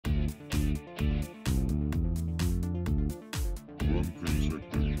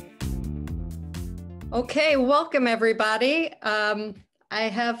Okay, welcome everybody. I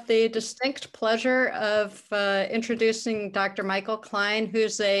have the distinct pleasure of introducing Dr. Michael Klein,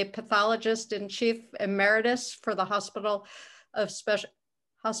 who's a pathologist in chief emeritus for the Hospital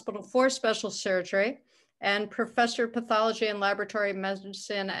for Special Surgery and professor of pathology and laboratory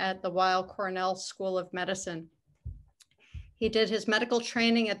medicine at the Weill Cornell School of Medicine. He did his medical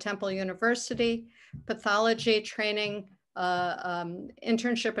training at Temple University, pathology training,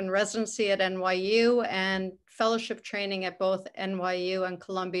 internship and residency at NYU, and fellowship training at both NYU and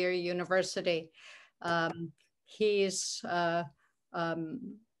Columbia University. He's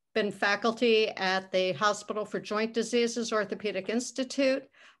been faculty at the Hospital for Joint Diseases Orthopedic Institute,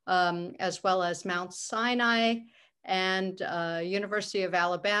 as well as Mount Sinai and University of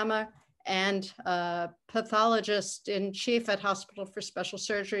Alabama, and pathologist in chief at Hospital for Special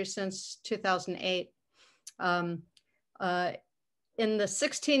Surgery since 2008. In the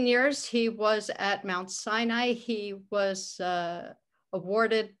 16 years he was at Mount Sinai, he was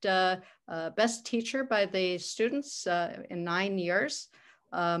awarded Best Teacher by the students in 9 years,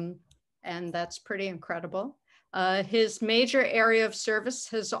 and that's pretty incredible. His major area of service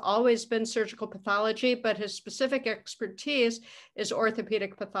has always been surgical pathology, but his specific expertise is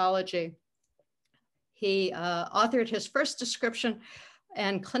orthopedic pathology. He authored his first description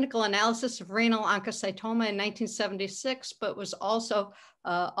and clinical analysis of renal oncocytoma in 1976, but was also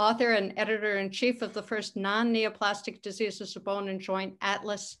author and editor-in-chief of the first non-neoplastic diseases of bone and joint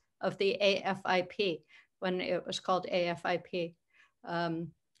atlas of the AFIP, when it was called AFIP.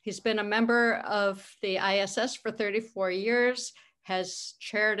 He's been a member of the ISS for 34 years, has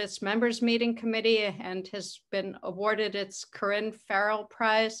chaired its members meeting committee, and has been awarded its Corinne Farrell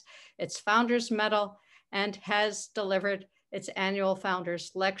Prize, its Founders Medal, and has delivered its annual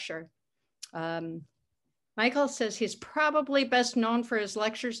Founders Lecture. Michael says he's probably best known for his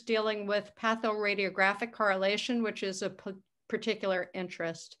lectures dealing with pathoradiographic correlation, which is a particular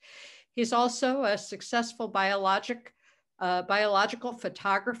interest. He's also a successful biological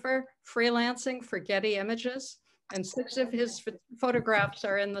photographer, freelancing for Getty Images, and 6 of his photographs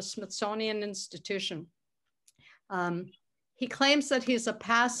are in the Smithsonian Institution. He claims that he's a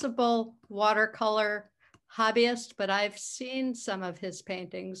passable watercolor hobbyist, but I've seen some of his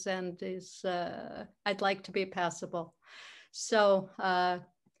paintings and I'd like to be passable. So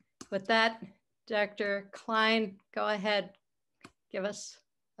with that, Dr. Klein, go ahead, give us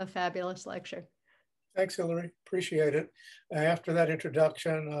a fabulous lecture. Thanks, Hillary, appreciate it. After that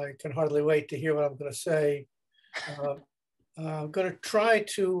introduction, I can hardly wait to hear what I'm gonna say. I'm gonna try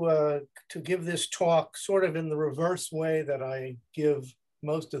to give this talk sort of in the reverse way that I give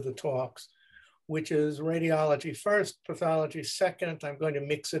most of the talks, which is radiology first, pathology second. I'm going to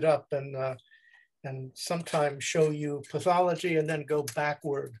mix it up and sometimes show you pathology and then go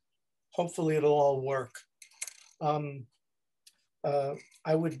backward. Hopefully it'll all work. I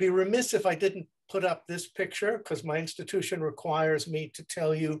would be remiss if I didn't put up this picture because my institution requires me to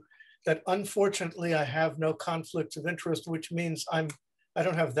tell you that unfortunately I have no conflicts of interest, which means I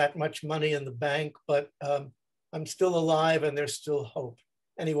don't have that much money in the bank, but I'm still alive and there's still hope.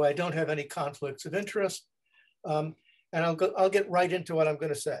 Anyway, I don't have any conflicts of interest, and I'll get right into what I'm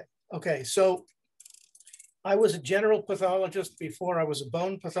going to say. Okay, so I was a general pathologist before I was a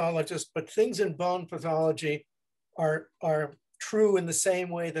bone pathologist, but things in bone pathology are true in the same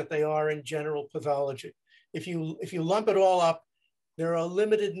way that they are in general pathology. If you lump it all up, there are a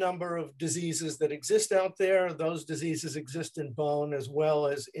limited number of diseases that exist out there. Those diseases exist in bone as well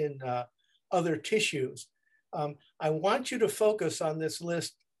as in other tissues. I want you to focus on this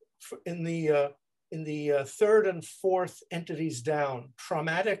list in the third and fourth entities down,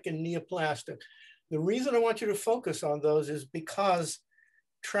 traumatic and neoplastic. The reason I want you to focus on those is because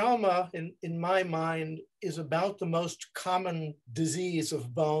trauma, in my mind, is about the most common disease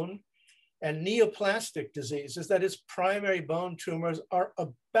of bone, and neoplastic diseases, that is primary bone tumors, are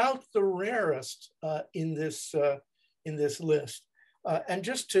about the rarest in this list. And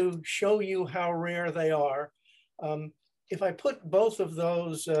just to show you how rare they are, if I put both of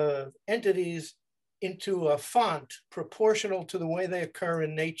those entities into a font proportional to the way they occur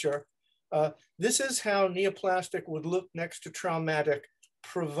in nature, this is how neoplastic would look next to traumatic,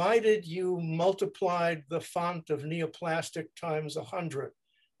 provided you multiplied the font of neoplastic times 100.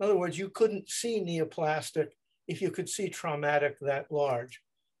 In other words, you couldn't see neoplastic if you could see traumatic that large.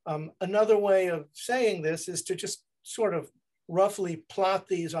 Another way of saying this is to just sort of roughly plot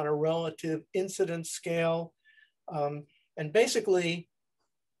these on a relative incidence scale. And basically,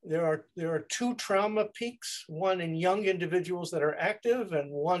 there are 2 trauma peaks, one in young individuals that are active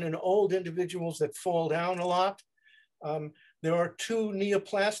and one in old individuals that fall down a lot. there are two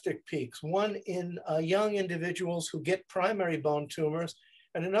neoplastic peaks, one in young individuals who get primary bone tumors,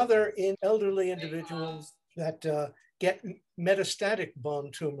 and another in elderly individuals that get metastatic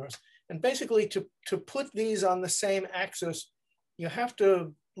bone tumors. And basically, to put these on the same axis, you have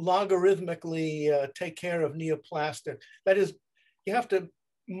to logarithmically take care of neoplastic. That is, you have to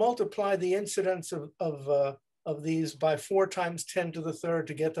multiply the incidence of these by 4 times 10 to the third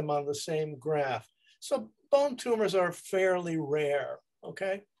to get them on the same graph. So bone tumors are fairly rare,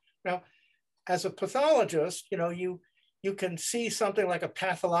 okay? Now, as a pathologist, you can see something like a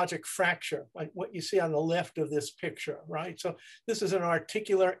pathologic fracture, like what you see on the left of this picture, right? So this is an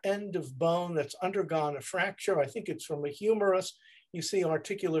articular end of bone that's undergone a fracture. I think it's from a humerus. You see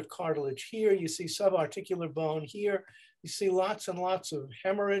articular cartilage here. You see subarticular bone here. You see lots and lots of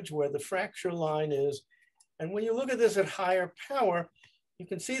hemorrhage where the fracture line is. And when you look at this at higher power, you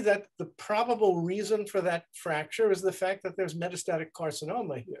can see that the probable reason for that fracture is the fact that there's metastatic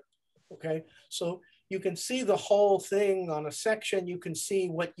carcinoma here, okay? So you can see the whole thing on a section. You can see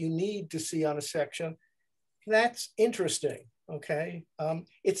what you need to see on a section. That's interesting, okay?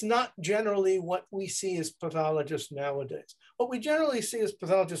 It's not generally what we see as pathologists nowadays. What we generally see as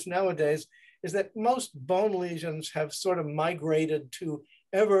pathologists nowadays is that most bone lesions have sort of migrated to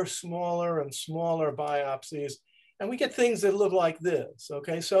ever smaller and smaller biopsies. And we get things that look like this,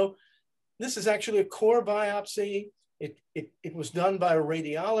 okay? So this is actually a core biopsy. It was done by a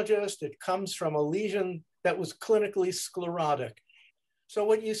radiologist. It comes from a lesion that was clinically sclerotic. So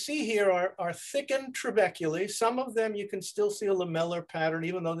what you see here are thickened trabeculae. Some of them you can still see a lamellar pattern,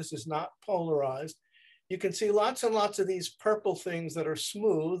 even though this is not polarized. You can see lots and lots of these purple things that are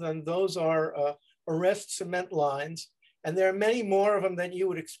smooth, and those are arrest cement lines. And there are many more of them than you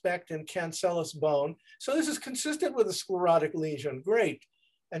would expect in cancellous bone. So this is consistent with a sclerotic lesion, great.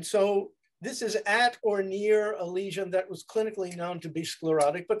 And so this is at or near a lesion that was clinically known to be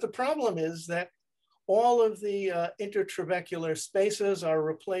sclerotic. But the problem is that all of the intertrabecular spaces are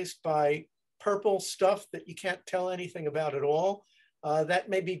replaced by purple stuff that you can't tell anything about at all. That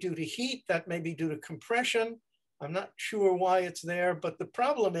may be due to heat, that may be due to compression. I'm not sure why it's there, but the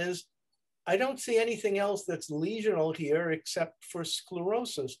problem is I don't see anything else that's lesional here except for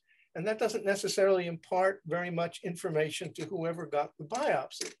sclerosis. And that doesn't necessarily impart very much information to whoever got the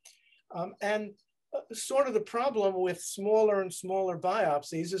biopsy. Sort of the problem with smaller and smaller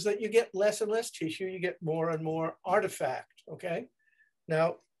biopsies is that you get less and less tissue, you get more and more artifact, okay?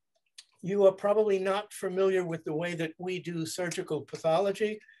 Now, you are probably not familiar with the way that we do surgical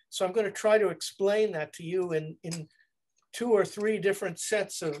pathology. So I'm going to try to explain that to you in 2 or 3 different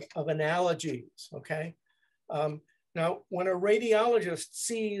sets of analogies, okay? Now, when a radiologist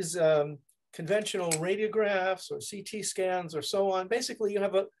sees conventional radiographs or CT scans or so on, basically you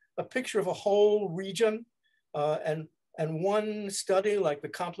have a picture of a whole region, and one study, like the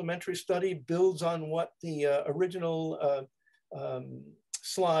complementary study, builds on what the original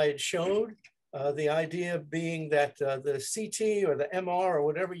slide showed. The idea being that the CT or the MR or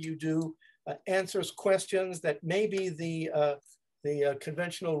whatever you do answers questions that maybe the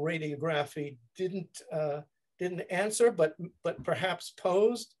conventional radiography didn't answer, but perhaps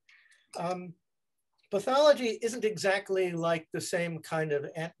posed. Pathology isn't exactly like the same kind of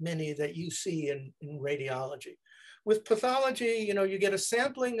Aunt Minnie that you see in radiology. With pathology, you get a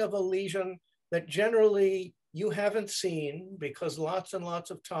sampling of a lesion that generally you haven't seen because lots and lots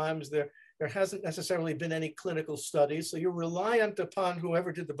of times there hasn't necessarily been any clinical studies. So you're reliant upon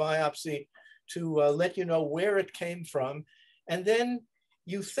whoever did the biopsy to let you know where it came from. And then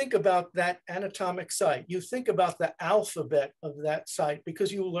you think about that anatomic site. You think about the alphabet of that site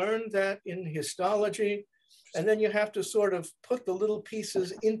because you learned that in histology. And then you have to sort of put the little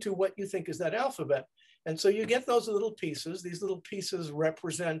pieces into what you think is that alphabet. And so you get those little pieces. These little pieces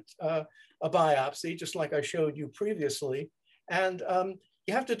represent a biopsy, just like I showed you previously. And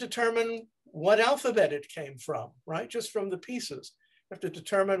you have to determine what alphabet it came from, right? Just from the pieces. You have to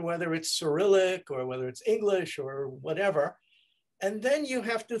determine whether it's Cyrillic or whether it's English or whatever. And then you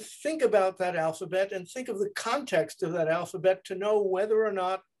have to think about that alphabet and think of the context of that alphabet to know whether or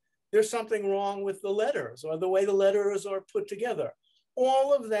not there's something wrong with the letters or the way the letters are put together.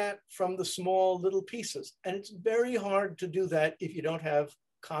 All of that from the small little pieces. And it's very hard to do that if you don't have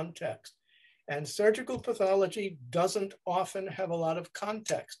context. And surgical pathology doesn't often have a lot of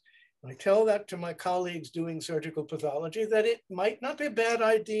context. I tell that to my colleagues doing surgical pathology, that it might not be a bad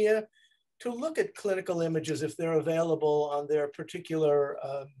idea to look at clinical images if they're available on their particular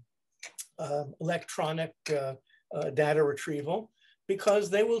electronic data retrieval, because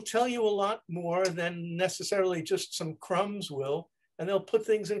they will tell you a lot more than necessarily just some crumbs will, and they'll put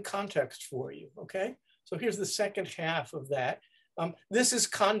things in context for you, okay? So here's the second half of that. This is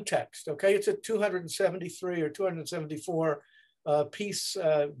context, okay? It's a 273 or 274 piece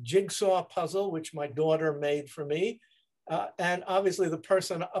jigsaw puzzle, which my daughter made for me. And obviously the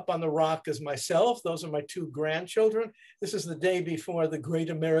person up on the rock is myself. Those are my two grandchildren. This is the day before the Great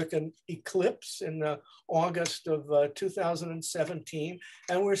American Eclipse in August of 2017.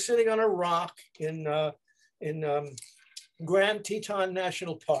 And we're sitting on a rock in Grand Teton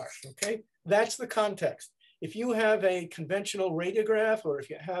National Park, okay? That's the context. If you have a conventional radiograph, or if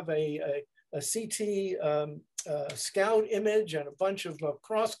you have a CT scout image and a bunch of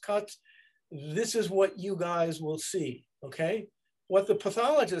crosscuts, this is what you guys will see, okay? What the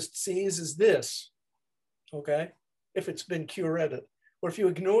pathologist sees is this, okay? If it's been curetted. Or if you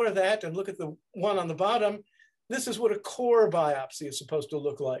ignore that and look at the one on the bottom, this is what a core biopsy is supposed to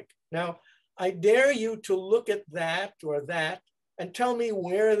look like. Now, I dare you to look at that or that and tell me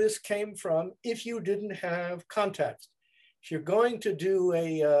where this came from if you didn't have context. If you're going to do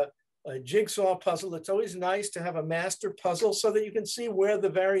a jigsaw puzzle, it's always nice to have a master puzzle so that you can see where the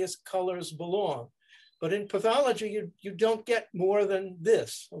various colors belong. But in pathology, you don't get more than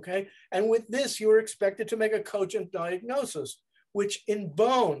this, okay? And with this, you're expected to make a cogent diagnosis, which in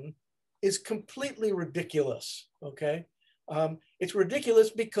bone is completely ridiculous, okay? It's ridiculous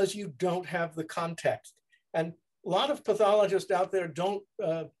because you don't have the context. And a lot of pathologists out there don't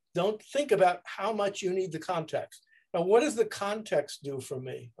think about how much you need the context. Now, what does the context do for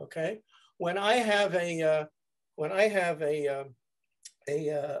me? Okay, when I have a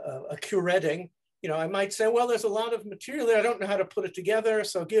curetting, you know, I might say, well, there's a lot of material there. I don't know how to put it together,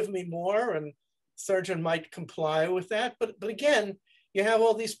 so give me more. And surgeon might comply with that. But again, you have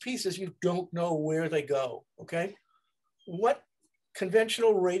all these pieces. You don't know where they go. Okay, what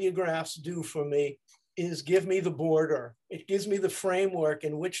conventional radiographs do for me is give me the border. It gives me the framework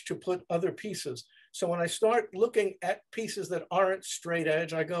in which to put other pieces. So when I start looking at pieces that aren't straight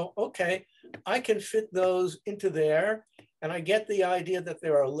edge, I go, okay, I can fit those into there. And I get the idea that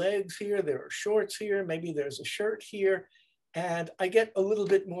there are legs here, there are shorts here, maybe there's a shirt here, and I get a little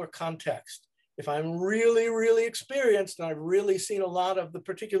bit more context. If I'm really, really experienced and I've really seen a lot of the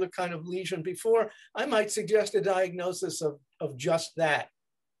particular kind of lesion before, I might suggest a diagnosis of just that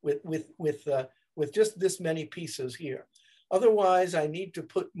with just this many pieces here. Otherwise, I need to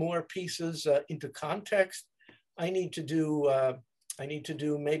put more pieces into context. I need to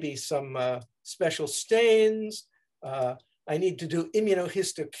do maybe some special stains. I need to do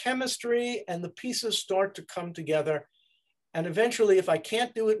immunohistochemistry, and the pieces start to come together. And eventually, if I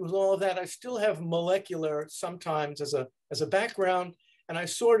can't do it with all of that, I still have molecular sometimes as a background, and I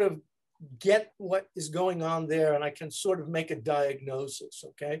sort of get what is going on there, and I can sort of make a diagnosis,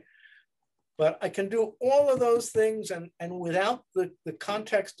 okay? But I can do all of those things, and without the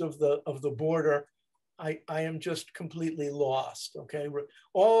context of the border, I am just completely lost, okay?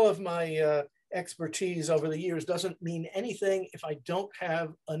 All of my expertise over the years doesn't mean anything if I don't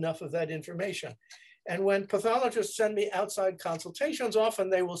have enough of that information. And when pathologists send me outside consultations, often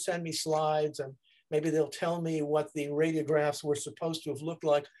they will send me slides, and maybe they'll tell me what the radiographs were supposed to have looked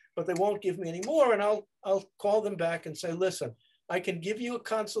like, but they won't give me any more, and I'll call them back and say, listen, I can give you a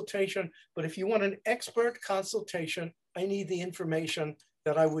consultation, but if you want an expert consultation, I need the information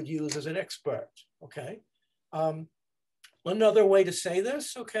that I would use as an expert, okay? Another way to say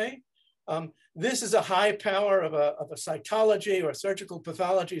this, okay? This is a high power of a cytology or surgical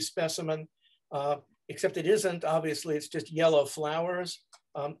pathology specimen, except it isn't, obviously, it's just yellow flowers.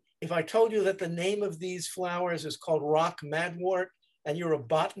 If I told you that the name of these flowers is called rock madwort, and you're a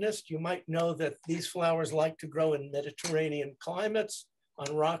botanist, you might know that these flowers like to grow in Mediterranean climates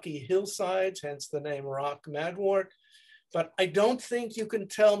on rocky hillsides, hence the name rock madwort. But I don't think you can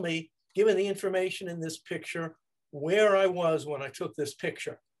tell me, given the information in this picture, where I was when I took this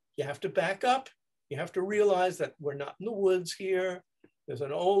picture. You have to back up. You have to realize that we're not in the woods here. There's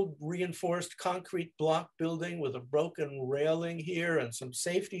an old reinforced concrete block building with a broken railing here and some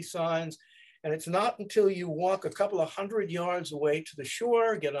safety signs. And it's not until you walk a couple of 100 yards away to the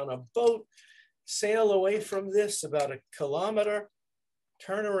shore, get on a boat, sail away from this about 1 kilometer,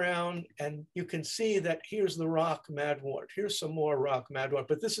 turn around, and you can see that here's the rock madwort. Here's some more rock madwort,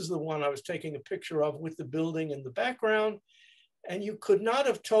 but this is the one I was taking a picture of with the building in the background. And you could not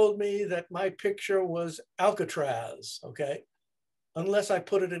have told me that my picture was Alcatraz, okay, unless I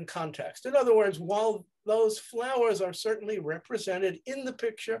put it in context. In other words, while those flowers are certainly represented in the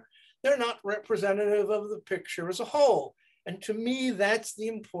picture, they're not representative of the picture as a whole. And to me, that's the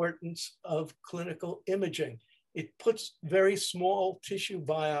importance of clinical imaging. It puts very small tissue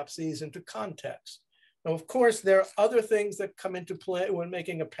biopsies into context. Now, of course, there are other things that come into play when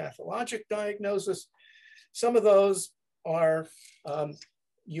making a pathologic diagnosis. Some of those are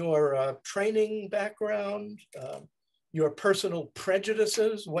your training background, your personal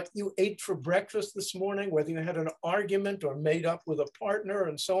prejudices, what you ate for breakfast this morning, whether you had an argument or made up with a partner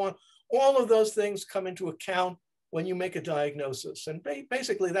and so on. All of those things come into account when you make a diagnosis. And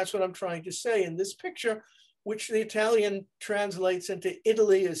basically that's what I'm trying to say in this picture, which the Italian translates into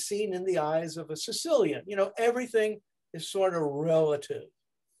Italy as seen in the eyes of a Sicilian. You know, everything is sort of relative,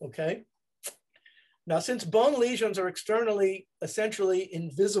 okay? Now, since bone lesions are externally, essentially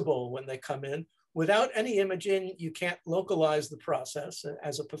invisible when they come in, without any imaging, you can't localize the process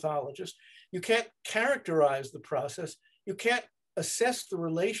as a pathologist. You can't characterize the process. You can't assess the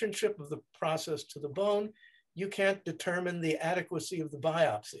relationship of the process to the bone. You can't determine the adequacy of the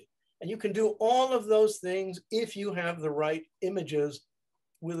biopsy. And you can do all of those things if you have the right images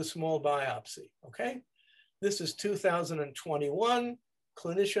with a small biopsy, okay? This is 2021.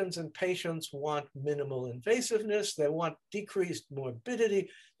 Clinicians and patients want minimal invasiveness. They want decreased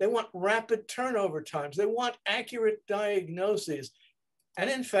morbidity. They want rapid turnover times. They want accurate diagnoses. And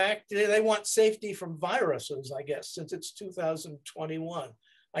in fact, they want safety from viruses, I guess, since it's 2021.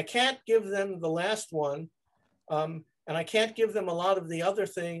 I can't give them the last one, and I can't give them a lot of the other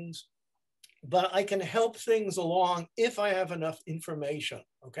things, but I can help things along if I have enough information,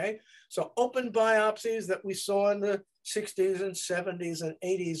 okay? So open biopsies that we saw in the 60s and 70s and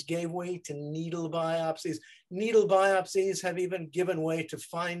 80s gave way to needle biopsies. Needle biopsies have even given way to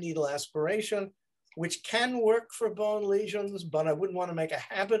fine needle aspiration, which can work for bone lesions, but I wouldn't want to make a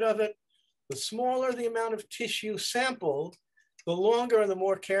habit of it. The smaller the amount of tissue sampled, the longer and the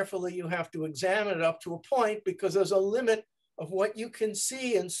more carefully you have to examine it up to a point, because there's a limit of what you can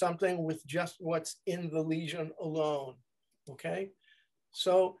see in something with just what's in the lesion alone, okay?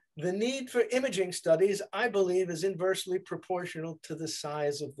 So the need for imaging studies, I believe, is inversely proportional to the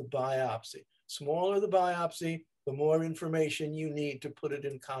size of the biopsy. Smaller the biopsy, the more information you need to put it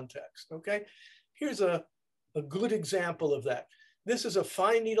in context, okay? Here's a good example of that. This is a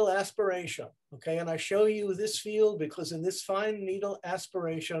fine needle aspiration, okay? And I show you this field because in this fine needle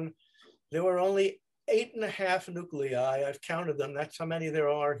aspiration, there were only 8.5 nuclei. I've counted them. That's how many there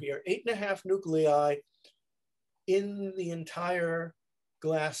are here. 8.5 nuclei in the entire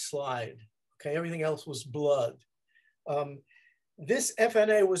glass slide. Okay, everything else was blood. This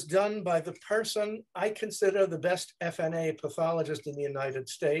FNA was done by the person I consider the best FNA pathologist in the United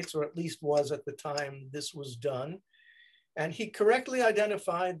States, or at least was at the time this was done. And he correctly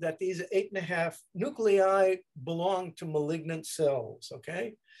identified that these 8.5 nuclei belonged to malignant cells,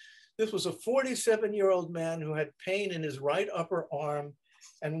 okay? This was a 47-year-old man who had pain in his right upper arm.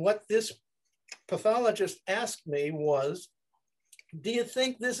 And what this pathologist asked me was, do you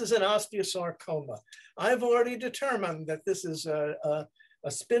think this is an osteosarcoma? I've already determined that this is a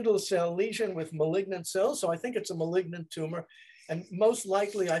spindle cell lesion with malignant cells, so I think it's a malignant tumor. And most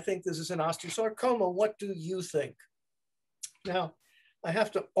likely, I think this is an osteosarcoma. What do you think? Now, I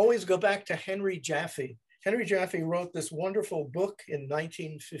have to always go back to Henry Jaffe. Henry Jaffe wrote this wonderful book in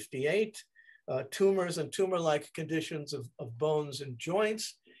 1958, Tumors and Tumor-like Conditions of Bones and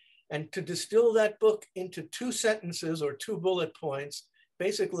Joints. And to distill that book into 2 sentences or 2 bullet points,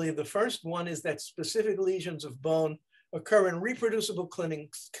 basically the first one is that specific lesions of bone occur in reproducible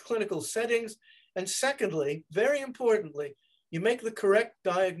clinical settings. And secondly, very importantly, you make the correct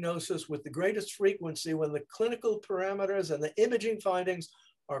diagnosis with the greatest frequency when the clinical parameters and the imaging findings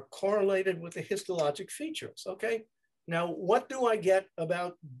are correlated with the histologic features, okay? Now, what do I get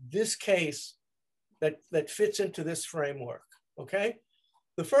about this case that fits into this framework, okay?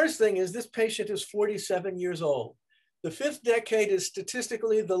 The first thing is this patient is 47 years old. The 5th decade is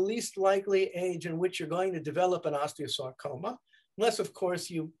statistically the least likely age in which you're going to develop an osteosarcoma, unless of course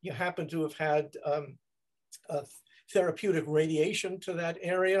you happen to have had therapeutic radiation to that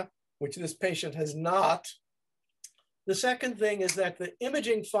area, which this patient has not. The second thing is that the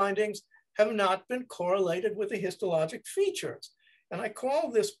imaging findings have not been correlated with the histologic features. And I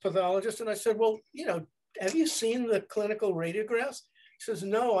called this pathologist and I said, well, you know, have you seen the clinical radiographs? He says,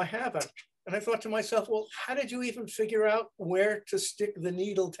 no, I haven't. And I thought to myself, well, how did you even figure out where to stick the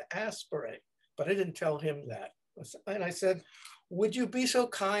needle to aspirate? But I didn't tell him that. And I said, would you be so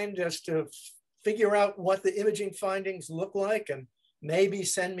kind as to figure out what the imaging findings look like and maybe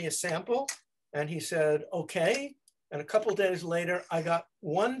send me a sample? And he said, okay. And a couple of days later, I got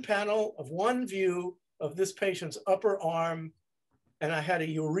one panel of one view of this patient's upper arm, and I had a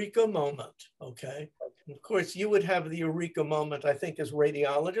eureka moment, okay? And of course, you would have the eureka moment, I think, as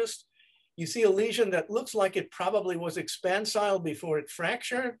radiologist. You see a lesion that looks like it probably was expansile before it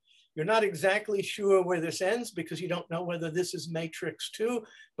fractured. You're not exactly sure where this ends because you don't know whether this is matrix 2,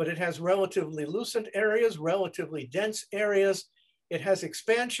 but it has relatively lucent areas, relatively dense areas. It has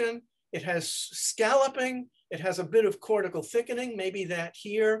expansion, it has scalloping, it has a bit of cortical thickening, maybe that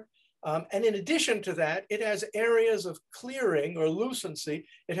here. And in addition to that, it has areas of clearing or lucency.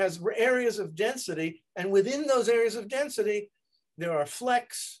 It has areas of density. And within those areas of density, there are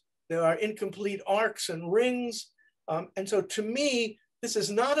flecks, there are incomplete arcs and rings. And so to me, this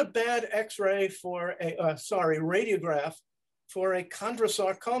is not a bad X-ray for radiograph for a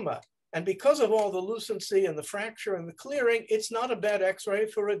chondrosarcoma. And because of all the lucency and the fracture and the clearing, it's not a bad X-ray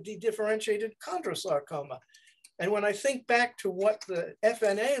for a dedifferentiated chondrosarcoma. And when I think back to what the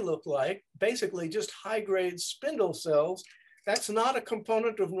FNA looked like, basically just high-grade spindle cells, that's not a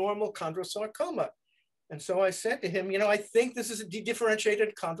component of normal chondrosarcoma. And so I said to him, I think this is a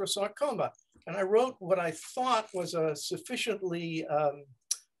dedifferentiated chondrosarcoma. And I wrote what I thought was a sufficiently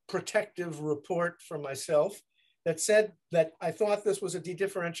protective report for myself that said that I thought this was a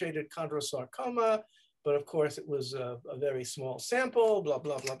dedifferentiated chondrosarcoma, but of course it was a very small sample, blah,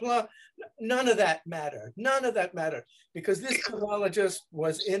 blah, blah, blah. None of that mattered. None of that mattered because this pathologist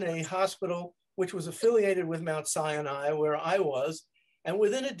was in a hospital which was affiliated with Mount Sinai where I was. And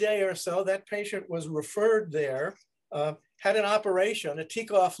within a day or so, that patient was referred there, had an operation, a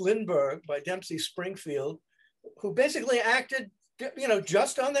Tikoff-Lindbergh by Dempsey Springfield, who basically acted,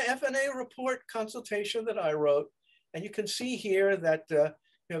 just on the FNA report consultation that I wrote. And you can see here that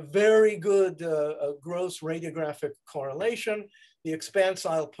very good gross radiographic correlation. The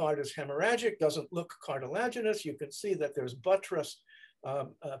expansile part is hemorrhagic, doesn't look cartilaginous. You can see that there's buttress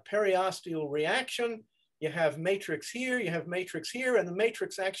periosteal reaction. You have matrix here, you have matrix here, and the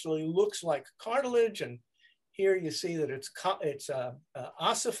matrix actually looks like cartilage. And here you see that it's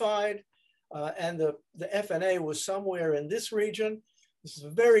ossified, and the FNA was somewhere in this region. This is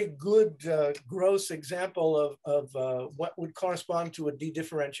a very good gross example of what would correspond to a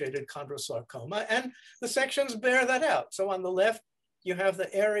dedifferentiated chondrosarcoma, and the sections bear that out. So on the left, you have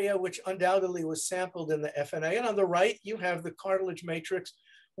the area which undoubtedly was sampled in the FNA, and on the right, you have the cartilage matrix,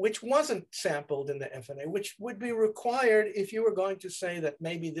 which wasn't sampled in the FNA, which would be required if you were going to say that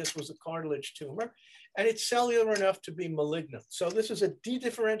maybe this was a cartilage tumor, and it's cellular enough to be malignant. So this is a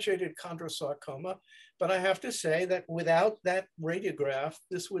dedifferentiated chondrosarcoma, but I have to say that without that radiograph,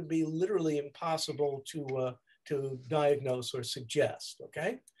 this would be literally impossible to diagnose or suggest,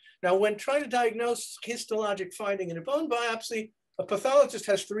 okay? Now, when trying to diagnose histologic finding in a bone biopsy, a pathologist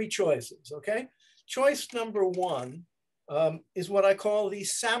has three choices, okay? Choice number one is what I call the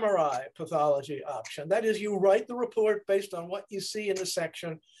samurai pathology option. That is, you write the report based on what you see in the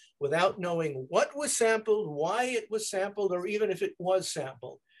section without knowing what was sampled, why it was sampled, or even if it was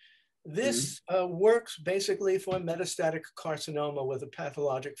sampled. This works basically for metastatic carcinoma with a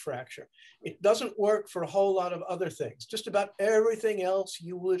pathologic fracture. It doesn't work for a whole lot of other things. Just about everything else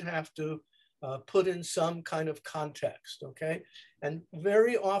you would have to put in some kind of context, okay? And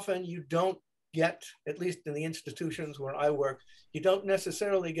very often you don't get, at least in the institutions where I work, you don't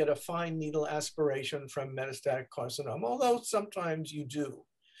necessarily get a fine needle aspiration from metastatic carcinoma, although sometimes you do,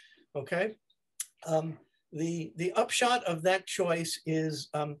 okay? The upshot of that choice is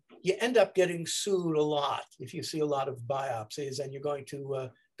you end up getting sued a lot if you see a lot of biopsies and you're going to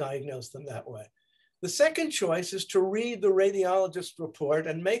diagnose them that way. The second choice is to read the radiologist report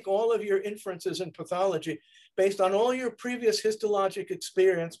and make all of your inferences in pathology based on all your previous histologic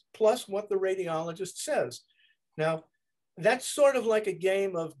experience, plus what the radiologist says. Now, that's sort of like a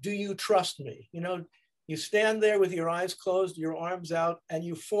game of, do you trust me? You stand there with your eyes closed, your arms out, and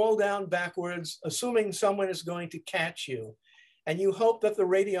you fall down backwards, assuming someone is going to catch you. And you hope that the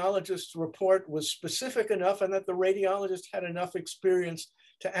radiologist's report was specific enough and that the radiologist had enough experience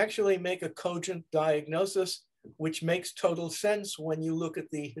to actually make a cogent diagnosis, which makes total sense when you look at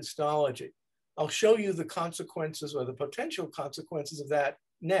the histology. I'll show you the consequences or the potential consequences of that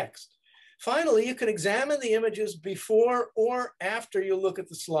next. Finally, you can examine the images before or after you look at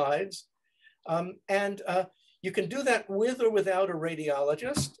the slides. You can do that with or without a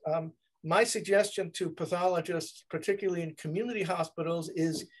radiologist. My suggestion to pathologists, particularly in community hospitals,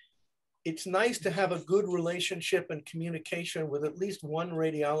 is it's nice to have a good relationship and communication with at least one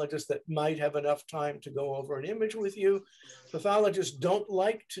radiologist that might have enough time to go over an image with you. Pathologists don't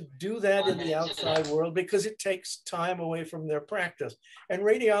like to do that in the outside world because it takes time away from their practice. And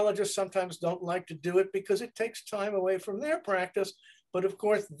radiologists sometimes don't like to do it because it takes time away from their practice. But of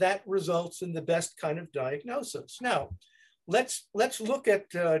course, that results in the best kind of diagnosis. Now, let's look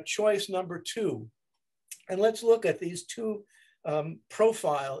at choice number two. And let's look at these two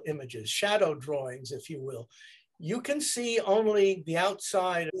profile images, shadow drawings, if you will. you can see only the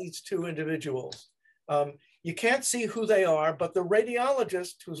outside of these two individuals. You can't see who they are, but the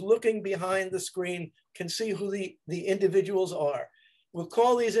radiologist who's looking behind the screen can see who the individuals are. We'll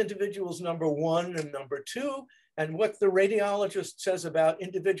call these individuals number 1 and number 2. And what the radiologist says about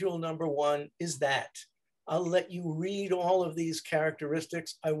individual number 1 is that. I'll let you read all of these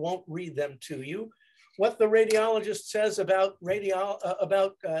characteristics. I won't read them to you. What the radiologist says about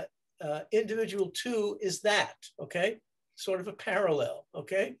individual 2 is that, okay? Sort of a parallel,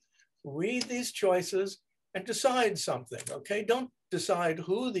 okay? Read these choices and decide something, okay? Don't decide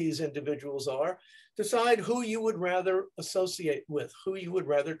who these individuals are. Decide who you would rather associate with, who you would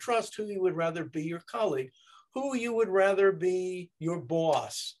rather trust, who you would rather be your colleague, who you would rather be your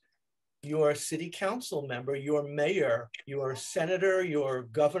boss, your city council member, your mayor, your senator, your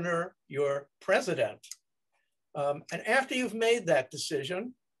governor, your president. And after you've made that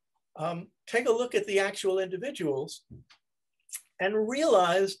decision, take a look at the actual individuals and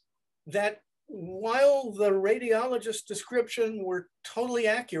realize that while the radiologist's description were totally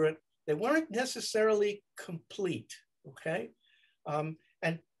accurate, they weren't necessarily complete, okay?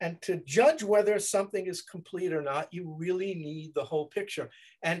 And to judge whether something is complete or not, you really need the whole picture.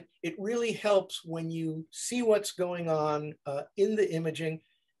 And it really helps when you see what's going on in the imaging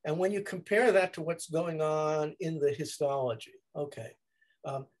and when you compare that to what's going on in the histology. Okay,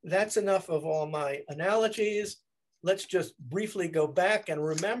 that's enough of all my analogies. Let's just briefly go back and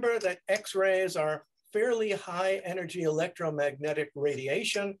remember that X-rays are fairly high energy electromagnetic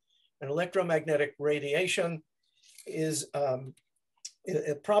radiation. And electromagnetic radiation is,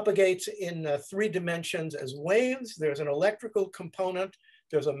 it propagates in 3 dimensions as waves. There's an electrical component.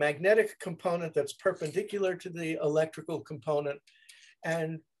 There's a magnetic component that's perpendicular to the electrical component.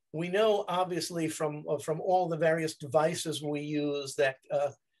 And we know, obviously, from all the various devices we use that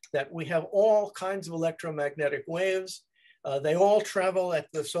we have all kinds of electromagnetic waves. They all travel at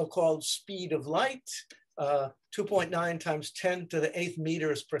the so-called speed of light, 2.9 times 10 to the 8th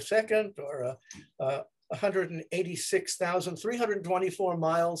meters per second, or 186,324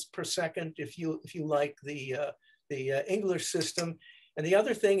 miles per second, if you like the English system. And the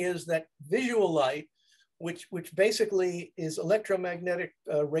other thing is that visual light, which basically is electromagnetic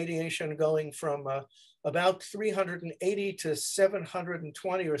radiation going from about 380 to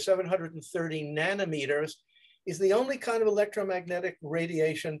 720 or 730 nanometers, is the only kind of electromagnetic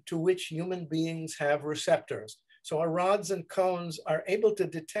radiation to which human beings have receptors. So our rods and cones are able to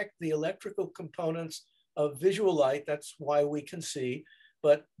detect the electrical components of visual light. That's why we can see.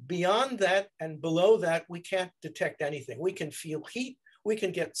 But beyond that and below that, we can't detect anything. We can feel heat, we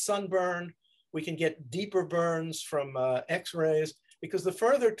can get sunburn, we can get deeper burns from X-rays, because the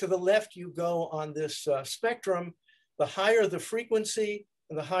further to the left you go on this spectrum, the higher the frequency,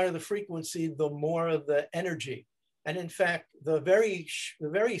 and the higher the frequency, the more the energy. And in fact, the very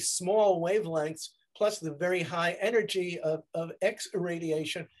small wavelengths plus the very high energy of X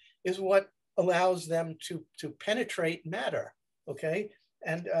irradiation is what allows them to penetrate matter, okay?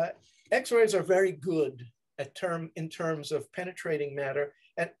 And X-rays are very good in terms of penetrating matter.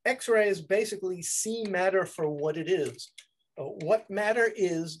 And X-rays basically see matter for what it is. What matter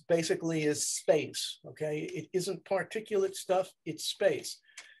is basically is space, okay? It isn't particulate stuff, it's space.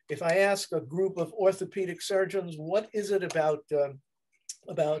 If I ask a group of orthopedic surgeons, what is it about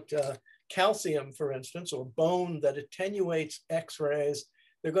calcium, for instance, or bone that attenuates X-rays,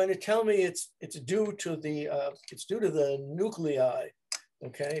 they're going to tell me it's due to the nuclei,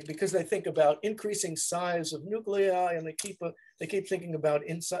 okay? Because they think about increasing size of nuclei, and they keep thinking about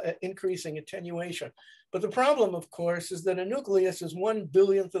increasing attenuation. But the problem, of course, is that a nucleus is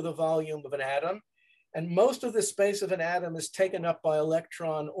 1/billionth of the volume of an atom, and most of the space of an atom is taken up by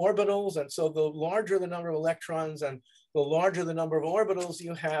electron orbitals. And so the larger the number of electrons and the larger the number of orbitals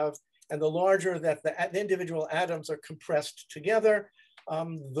you have, and the larger that the individual atoms are compressed together,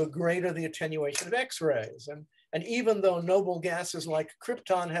 the greater the attenuation of X-rays. And even though noble gases like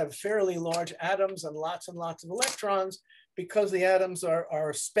krypton have fairly large atoms and lots of electrons, because the atoms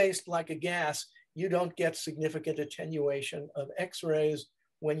are spaced like a gas, you don't get significant attenuation of X-rays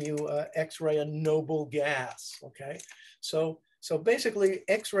when you X-ray a noble gas, okay? So basically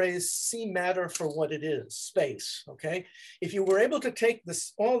X-rays see matter for what it is, space, okay? If you were able to take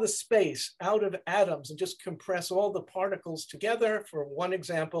all the space out of atoms and just compress all the particles together, for one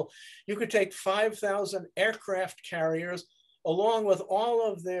example, you could take 5,000 aircraft carriers along with all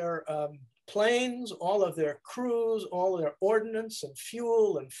of their planes, all of their crews, all of their ordnance and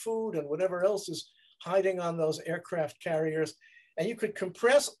fuel and food and whatever else is hiding on those aircraft carriers. And you could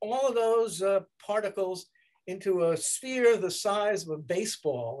compress all of those particles into a sphere the size of a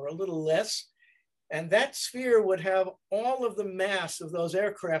baseball or a little less. And that sphere would have all of the mass of those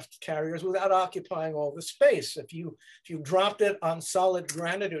aircraft carriers without occupying all the space. If you dropped it on solid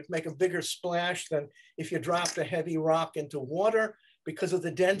granite, it would make a bigger splash than if you dropped a heavy rock into water because of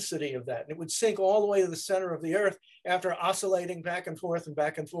the density of that. And it would sink all the way to the center of the Earth after oscillating back and forth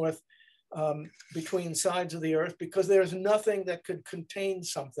between sides of the Earth, because there's nothing that could contain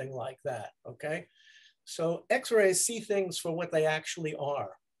something like that, okay? So X-rays see things for what they actually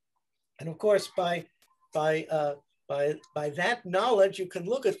are. And of course, by that knowledge, you can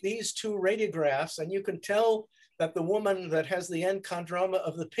look at these two radiographs and you can tell that the woman that has the enchondroma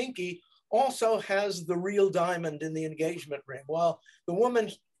of the pinky also has the real diamond in the engagement ring, while the woman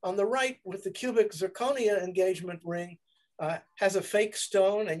on the right with the cubic zirconia engagement ring has a fake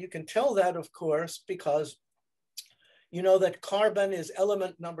stone. And you can tell that, of course, because you know that carbon is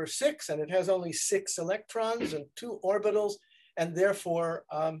element number 6 and it has only 6 electrons and 2 orbitals, and therefore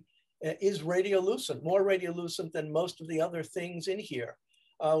is radiolucent, more radiolucent than most of the other things in here.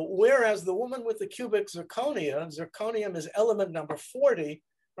 Whereas the woman with the cubic zirconia, zirconium is element number 40,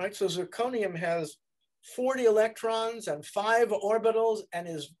 right? So zirconium has 40 electrons and 5 orbitals and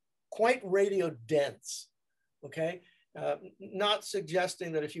is quite radiodense, okay? Not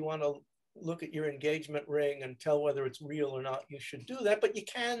suggesting that if you want to look at your engagement ring and tell whether it's real or not, you should do that, but you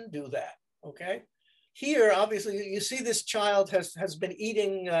can do that, okay? Here, obviously, you see this child has been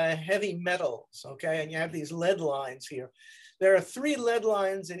eating heavy metals, okay? And you have these lead lines here. There are 3 lead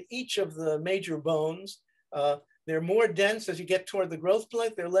lines in each of the major bones. They're more dense as you get toward the growth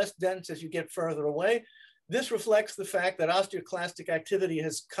plate. They're less dense as you get further away. This reflects the fact that osteoclastic activity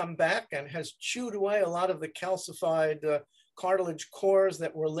has come back and has chewed away a lot of the calcified cartilage cores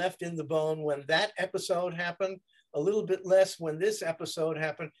that were left in the bone when that episode happened, a little bit less when this episode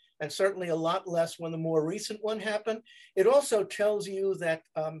happened, and certainly a lot less when the more recent one happened. It also tells you that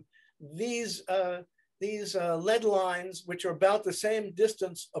these lead lines, which are about the same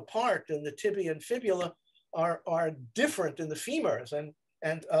distance apart in the tibia and fibula, are different in the femurs,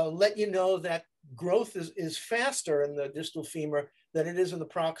 and let you know that growth is faster in the distal femur than it is in the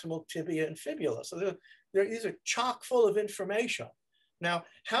proximal tibia and fibula. So these are chock full of information. Now,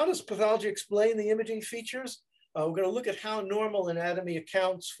 how does pathology explain the imaging features? We're going to look at how normal anatomy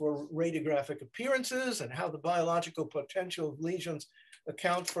accounts for radiographic appearances and how the biological potential of lesions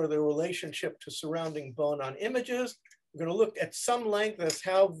account for the relationship to surrounding bone on images. We're going to look at some length as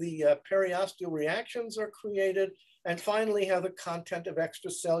how the periosteal reactions are created, and finally, how the content of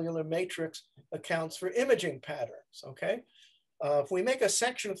extracellular matrix accounts for imaging patterns, okay? If we make a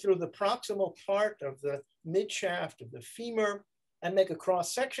section through the proximal part of the midshaft of the femur and make a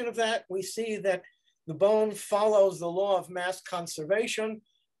cross section of that, we see that the bone follows the law of mass conservation,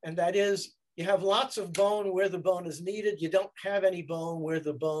 and that is, you have lots of bone where the bone is needed. You don't have any bone where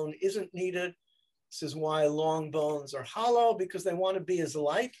the bone isn't needed. This is why long bones are hollow, because they want to be as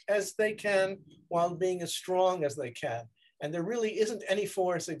light as they can while being as strong as they can. And there really isn't any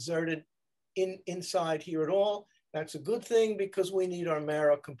force exerted inside here at all. That's a good thing because we need our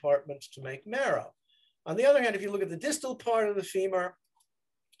marrow compartments to make marrow. On the other hand, if you look at the distal part of the femur,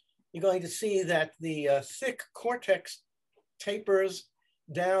 you're going to see that the thick cortex tapers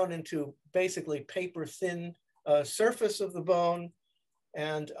down into basically paper thin surface of the bone.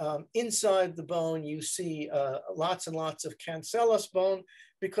 And inside the bone, you see lots and lots of cancellous bone,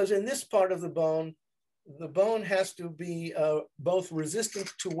 because in this part of the bone has to be both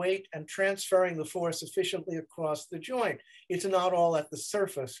resistant to weight and transferring the force efficiently across the joint. It's not all at the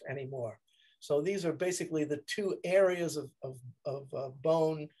surface anymore. So these are basically the 2 areas of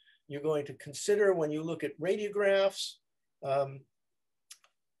bone you're going to consider when you look at radiographs.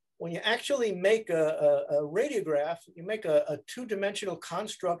 When you actually make a radiograph, you make a 2-dimensional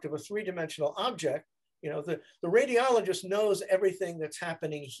construct of a 3-dimensional object. You know, the radiologist knows everything that's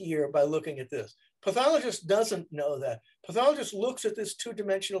happening here by looking at this. Pathologist doesn't know that. Pathologist looks at this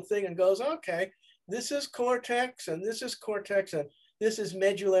 2-dimensional thing and goes, okay, this is cortex, and this is cortex, and this is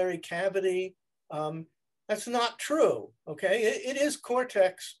medullary cavity. That's not true, okay? It is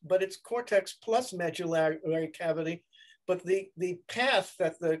cortex, but it's cortex plus medullary cavity. But the path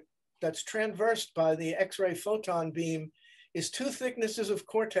that's traversed by the X-ray photon beam is 2 thicknesses of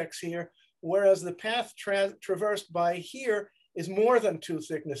cortex here, whereas the path traversed by here is more than 2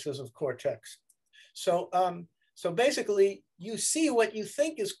 thicknesses of cortex. So, so basically, you see what you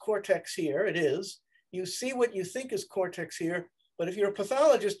think is cortex here, it is. You see what you think is cortex here, but if you're a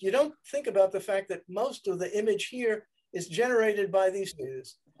pathologist, you don't think about the fact that most of the image here is generated by these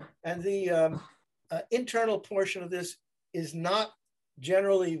things. And the internal portion of this is not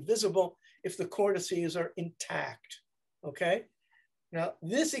generally visible if the cortices are intact, okay? Now,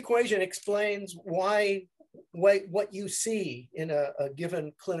 this equation explains why what you see in a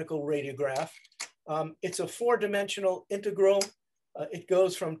given clinical radiograph. It's a four-dimensional integral. It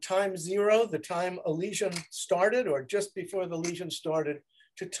goes from time 0, the time a lesion started or just before the lesion started,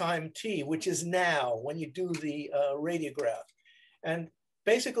 to time t, which is now when you do the radiograph. And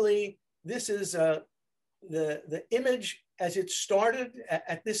basically, this is the image as it started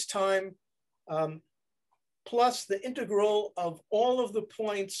at this time, plus the integral of all of the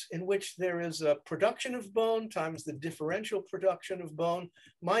points in which there is a production of bone times the differential production of bone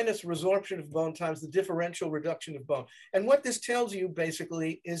minus resorption of bone times the differential reduction of bone. And what this tells you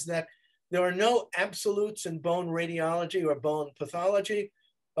basically is that there are no absolutes in bone radiology or bone pathology.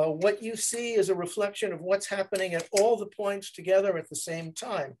 What you see is a reflection of what's happening at all the points together at the same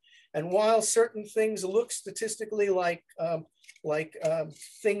time. And while certain things look statistically like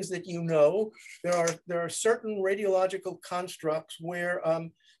things that you know, there are certain radiological constructs where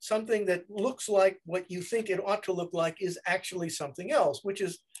something that looks like what you think it ought to look like is actually something else, which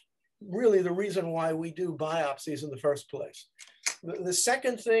is really the reason why we do biopsies in the first place. The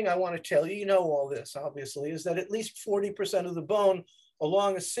second thing I want to tell you, you know all this obviously, is that at least 40% of the bone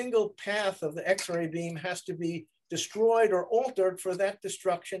along a single path of the X-ray beam has to be destroyed or altered for that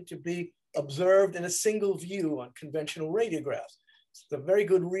destruction to be observed in a single view on conventional radiographs. It's a very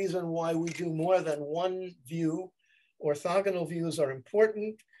good reason why we do more than one view. Orthogonal views are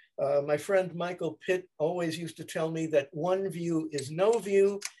important. My friend Michael Pitt always used to tell me that one view is no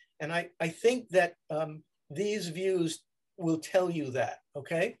view. And I think that these views will tell you that,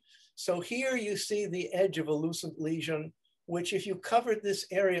 okay? So here you see the edge of a lucent lesion, which if you covered this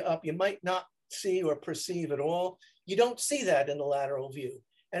area up, you might not see or perceive at all. You don't see that in the lateral view.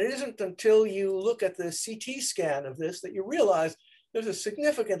 And it isn't until you look at the CT scan of this that you realize there's a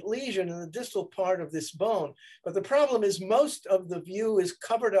significant lesion in the distal part of this bone. But the problem is most of the view is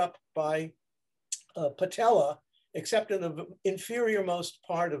covered up by patella, except in the inferior most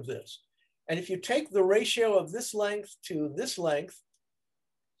part of this. And if you take the ratio of this length to this length,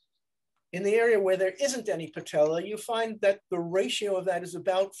 in the area where there isn't any patella, you find that the ratio of that is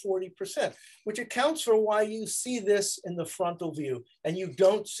about 40%, which accounts for why you see this in the frontal view and you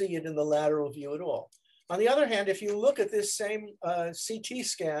don't see it in the lateral view at all. On the other hand, if you look at this same CT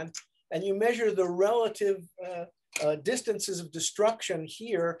scan and you measure the relative distances of destruction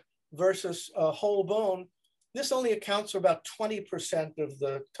here versus whole bone, this only accounts for about 20% of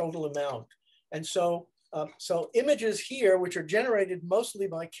the total amount. And so images here, which are generated mostly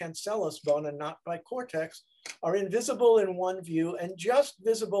by cancellous bone and not by cortex, are invisible in one view and just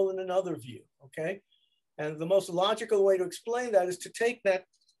visible in another view, okay? And the most logical way to explain that is to take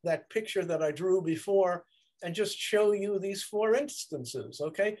that picture that I drew before and just show you these four instances,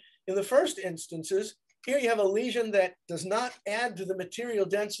 okay? In the first instances, here you have a lesion that does not add to the material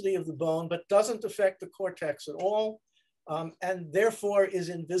density of the bone, but doesn't affect the cortex at all. And therefore is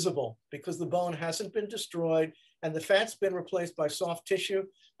invisible because the bone hasn't been destroyed and the fat's been replaced by soft tissue,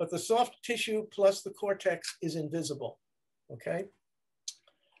 but the soft tissue plus the cortex is invisible, okay?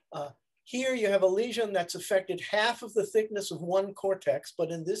 Here you have a lesion that's affected half of the thickness of one cortex,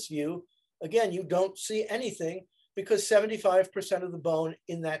 but in this view, again, you don't see anything because 75% of the bone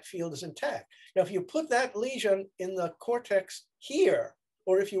in that field is intact. Now, if you put that lesion in the cortex here,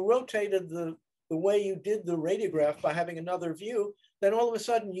 or if you rotated the way you did the radiograph by having another view, then all of a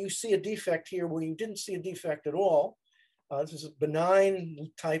sudden you see a defect here where you didn't see a defect at all. This is a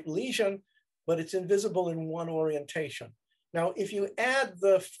benign type lesion, but it's invisible in one orientation. Now, if you add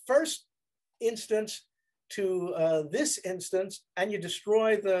the first instance to this instance and you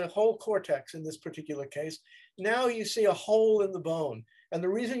destroy the whole cortex in this particular case, now you see a hole in the bone. And the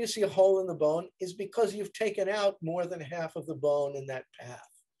reason you see a hole in the bone is because you've taken out more than half of the bone in that path.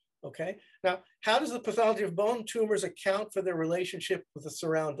 Okay, now, how does the pathology of bone tumors account for their relationship with the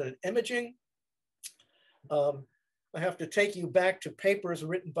surrounding imaging? I have to take you back to papers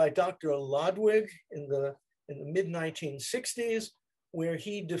written by Dr. Lodwig in the mid-1960s, where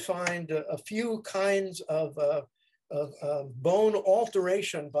he defined a few kinds of bone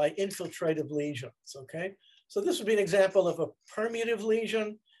alteration by infiltrative lesions, okay? So this would be an example of a permeative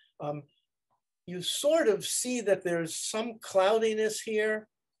lesion. You sort of see that there's some cloudiness here.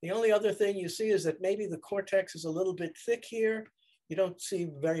 The only other thing you see is that maybe the cortex is a little bit thick here. You don't see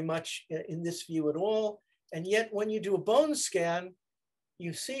very much in this view at all. And yet when you do a bone scan,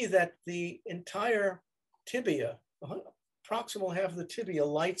 you see that the entire tibia, proximal half of the tibia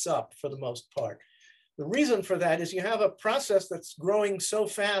lights up for the most part. The reason for that is you have a process that's growing so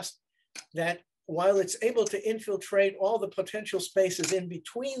fast that while it's able to infiltrate all the potential spaces in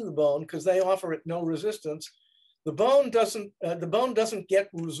between the bone, because they offer it no resistance, The bone doesn't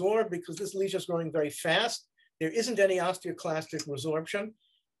get resorbed because this lesion is growing very fast. There isn't any osteoclastic resorption.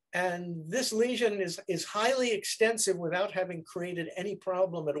 And this lesion is highly extensive without having created any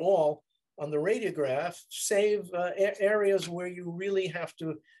problem at all on the radiograph, save areas where you really have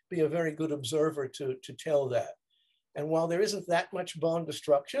to be a very good observer to tell that. And while there isn't that much bone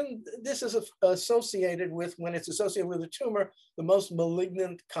destruction, this is associated with, when it's associated with a tumor, the most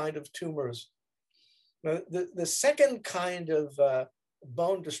malignant kind of tumors. Now, the second kind of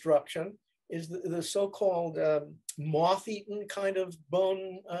bone destruction is the so-called moth-eaten kind of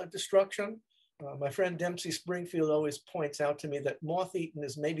bone destruction. My friend Dempsey Springfield always points out to me that moth-eaten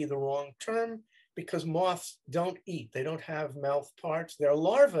is maybe the wrong term because moths don't eat. They don't have mouth parts. Their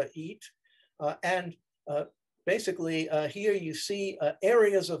larvae eat. Basically, here you see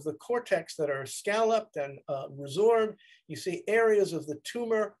areas of the cortex that are scalloped and resorbed. You see areas of the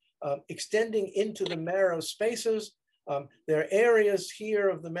tumor extending into the marrow spaces. There are areas here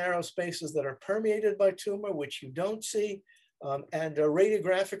of the marrow spaces that are permeated by tumor, which you don't see.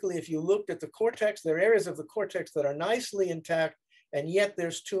 Radiographically, if you looked at the cortex, there are areas of the cortex that are nicely intact, and yet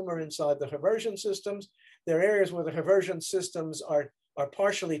there's tumor inside the Haversian systems. There are areas where the Haversian systems are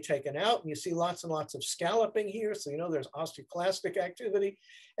partially taken out, and you see lots and lots of scalloping here. So you know there's osteoclastic activity,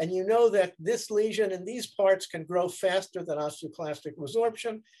 and you know that this lesion in these parts can grow faster than osteoclastic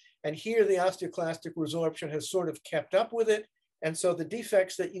resorption. And here the osteoclastic resorption has sort of kept up with it. And so the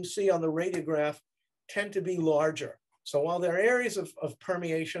defects that you see on the radiograph tend to be larger. So while there are areas of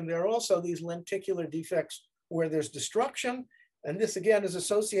permeation, there are also these lenticular defects where there's destruction. And this again is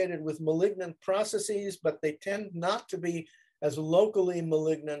associated with malignant processes, but they tend not to be as locally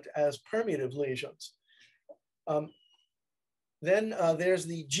malignant as permeative lesions. Then there's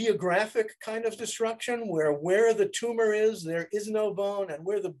the geographic kind of destruction where the tumor is, there is no bone, and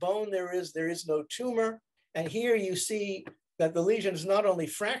where the bone there is no tumor. And here you see that the lesion is not only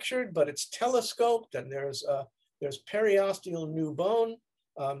fractured, but it's telescoped, and there's periosteal new bone.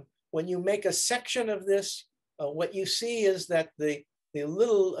 When you make a section of this, what you see is that the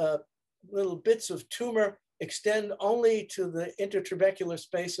little bits of tumor extend only to the intertrabecular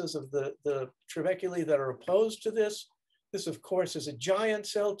spaces of the trabeculae that are opposed to this. This, of course, is a giant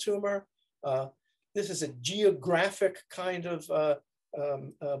cell tumor. This is a geographic kind of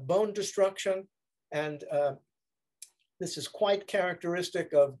bone destruction. And this is quite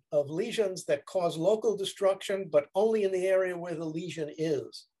characteristic of lesions that cause local destruction, but only in the area where the lesion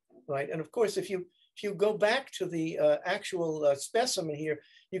is, right? And of course, if you go back to the actual specimen here,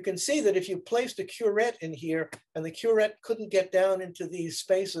 you can see that if you placed a curette in here and the curette couldn't get down into these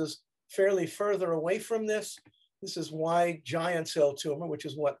spaces fairly further away from this, this is why giant cell tumor, which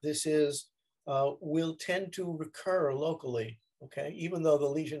is what this is, will tend to recur locally, okay, even though the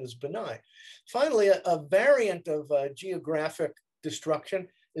lesion is benign. Finally, a variant of geographic destruction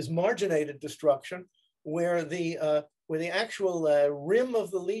is marginated destruction, where the actual rim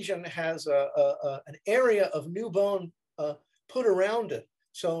of the lesion has an area of new bone put around it.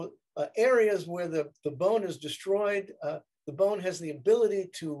 So areas where the bone is destroyed, the bone has the ability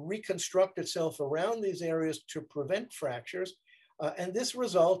to reconstruct itself around these areas to prevent fractures. And this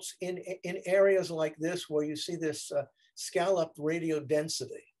results in areas like this where you see this scalloped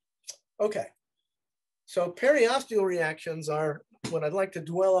radiodensity. Okay, so periosteal reactions are what I'd like to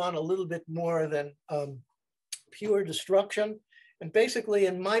dwell on a little bit more than pure destruction. And basically,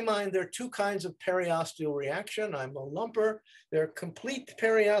 in my mind, there are two kinds of periosteal reaction. I'm a lumper. There are complete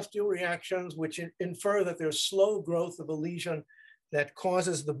periosteal reactions, which infer that there's slow growth of a lesion that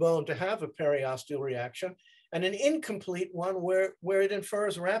causes the bone to have a periosteal reaction, and an incomplete one where it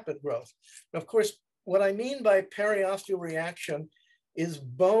infers rapid growth. Of course, what I mean by periosteal reaction is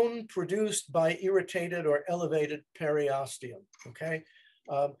bone produced by irritated or elevated periosteum, okay?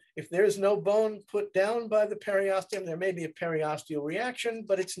 If there's no bone put down by the periosteum, there may be a periosteal reaction,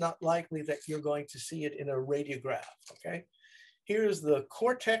 but it's not likely that you're going to see it in a radiograph, okay? Here's the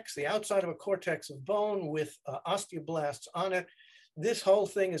cortex, the outside of a cortex of bone with osteoblasts on it. This whole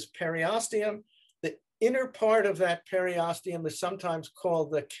thing is periosteum. The inner part of that periosteum is sometimes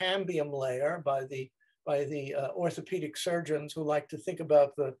called the cambium layer by the orthopedic surgeons who like to think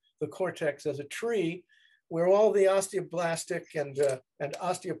about the cortex as a tree, where all the osteoblastic and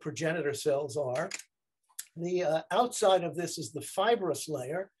osteoprogenitor cells are. The outside of this is the fibrous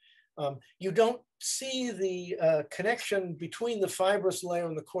layer. You don't see the connection between the fibrous layer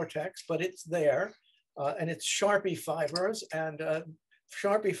and the cortex, but it's there, and it's Sharpie fibers, and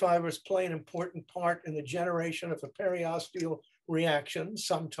Sharpie fibers play an important part in the generation of a periosteal reaction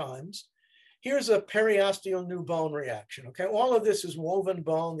sometimes. Here's a periosteal new bone reaction, okay? All of this is woven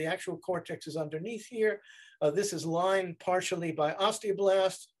bone. The actual cortex is underneath here. This is lined partially by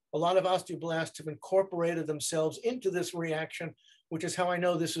osteoblasts. A lot of osteoblasts have incorporated themselves into this reaction, which is how I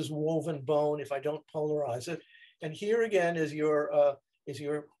know this is woven bone if I don't polarize it. And here again is your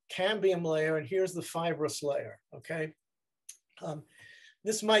cambium layer, and here's the fibrous layer, okay?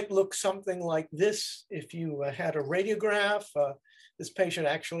 This might look something like this if you had a radiograph. This patient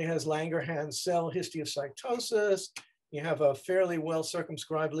actually has Langerhans cell histiocytosis. You have a fairly well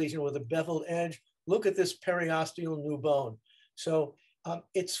circumscribed lesion with a beveled edge. Look at this periosteal new bone. So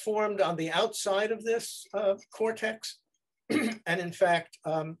it's formed on the outside of this cortex and in fact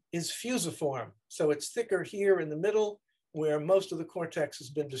is fusiform. So it's thicker here in the middle where most of the cortex has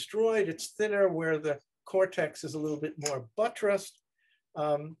been destroyed. It's thinner where the cortex is a little bit more buttressed.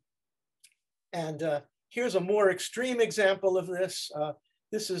 Here's a more extreme example of this.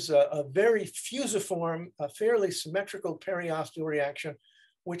 This is a very fusiform, a fairly symmetrical periosteal reaction,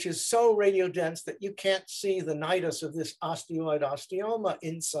 which is so radiodense that you can't see the nidus of this osteoid osteoma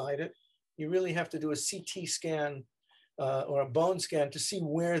inside it. You really have to do a CT scan or a bone scan to see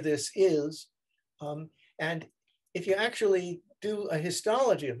where this is. And if you actually do a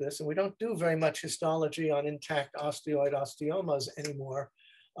histology of this, and we don't do very much histology on intact osteoid osteomas anymore,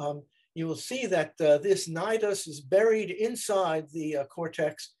 you will see that this nidus is buried inside the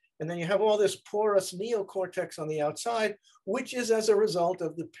cortex, and then you have all this porous neocortex on the outside, which is as a result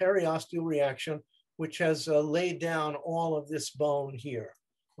of the periosteal reaction, which has laid down all of this bone here.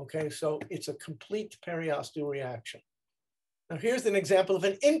 Okay, so it's a complete periosteal reaction. Now here's an example of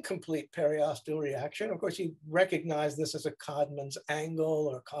an incomplete periosteal reaction. Of course, you recognize this as a Codman's angle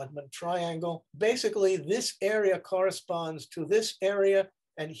or Codman triangle. Basically, this area corresponds to this area,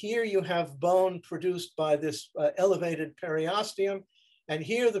 and here you have bone produced by this elevated periosteum. And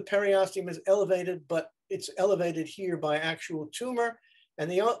here the periosteum is elevated, but it's elevated here by actual tumor. And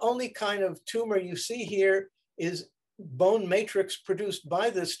the only kind of tumor you see here is bone matrix produced by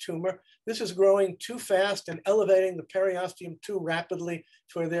this tumor. This is growing too fast and elevating the periosteum too rapidly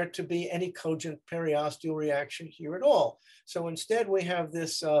for there to be any cogent periosteal reaction here at all. So instead we have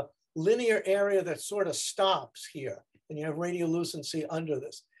this linear area that sort of stops here, and you have radiolucency under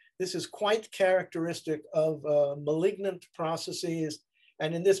this. This is quite characteristic of malignant processes.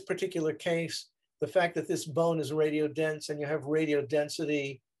 And in this particular case, the fact that this bone is radiodense and you have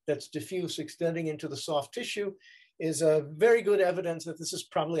radiodensity that's diffuse extending into the soft tissue is a very good evidence that this is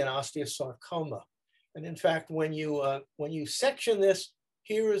probably an osteosarcoma. And in fact, when you section this,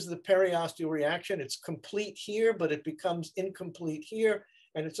 here is the periosteal reaction. It's complete here, but it becomes incomplete here.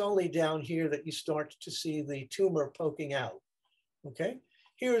 And it's only down here that you start to see the tumor poking out, okay?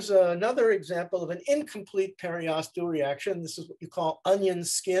 Here's another example of an incomplete periosteal reaction. This is what you call onion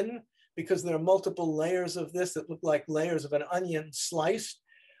skin, because there are multiple layers of this that look like layers of an onion sliced.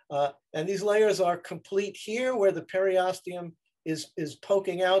 And these layers are complete here where the periosteum is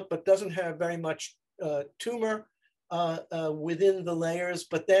poking out, but doesn't have very much tumor within the layers.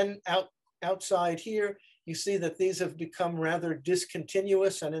 But then outside here, you see that these have become rather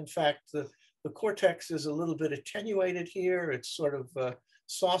discontinuous. And in fact, the cortex is a little bit attenuated here. It's sort of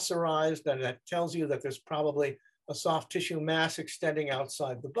saucerized, and that tells you that there's probably a soft tissue mass extending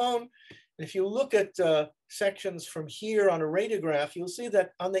outside the bone. And if you look at sections from here on a radiograph, you'll see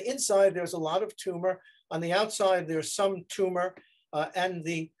that on the inside, there's a lot of tumor. On the outside, there's some tumor, and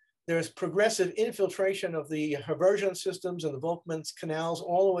there's progressive infiltration of the Haversian systems and the Volkmann's canals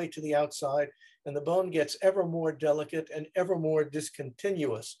all the way to the outside, and the bone gets ever more delicate and ever more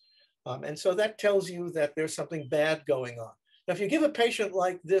discontinuous. And so that tells you that there's something bad going on. Now, if you give a patient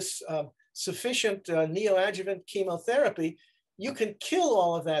like this sufficient neoadjuvant chemotherapy, you can kill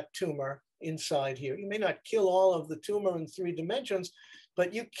all of that tumor inside here. You may not kill all of the tumor in 3 dimensions,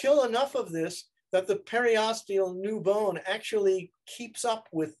 but you kill enough of this that the periosteal new bone actually keeps up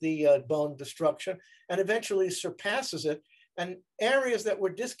with the bone destruction and eventually surpasses it. And areas that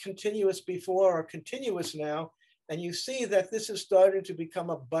were discontinuous before are continuous now. And you see that this is starting to become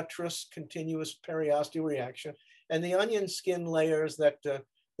a buttress continuous periosteal reaction. And the onion skin layers that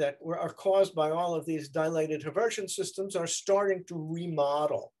are caused by all of these dilated Haversian systems are starting to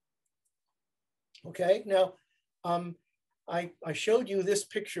remodel. Okay, now I showed you this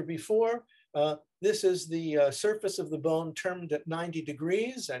picture before. This is the surface of the bone termed at 90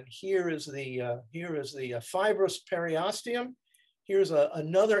 degrees, and here is the fibrous periosteum. Here's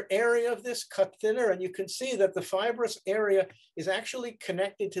another area of this cut thinner, and you can see that the fibrous area is actually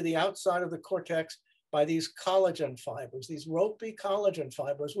connected to the outside of the cortex by these collagen fibers, these ropey collagen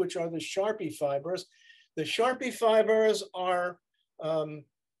fibers, which are the Sharpie fibers. The Sharpie fibers are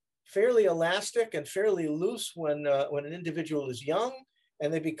fairly elastic and fairly loose when an individual is young,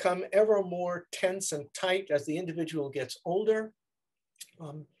 and they become ever more tense and tight as the individual gets older.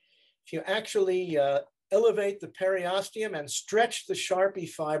 If you actually elevate the periosteum and stretch the Sharpie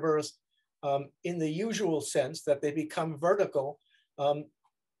fibers in the usual sense that they become vertical,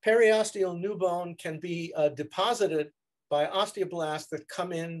 periosteal new bone can be deposited by osteoblasts that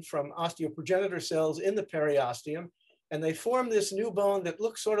come in from osteoprogenitor cells in the periosteum, and they form this new bone that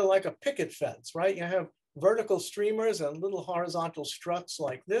looks sort of like a picket fence, right? You have vertical streamers and little horizontal struts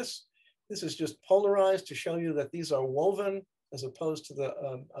like this. This is just polarized to show you that these are woven as opposed to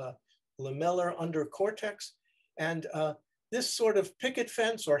the lamellar under cortex. And this sort of picket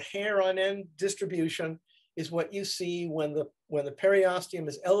fence or hair on end distribution is what you see when the periosteum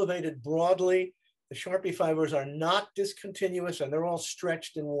is elevated broadly. The Sharpie fibers are not discontinuous and they're all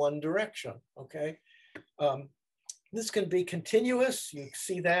stretched in one direction, okay? This can be continuous. You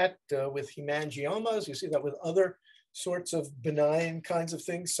see that with hemangiomas. You see that with other sorts of benign kinds of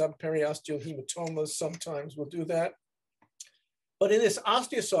things. Subperiosteal hematomas sometimes will do that. But in this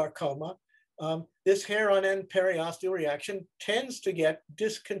osteosarcoma, this hair on end periosteal reaction tends to get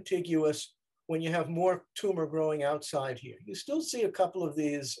discontiguous when you have more tumor growing outside here. You still see a couple of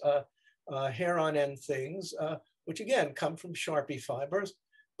these hair on end things, which again come from Sharpie fibers,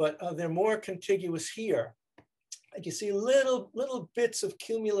 but they're more contiguous here. And you see little bits of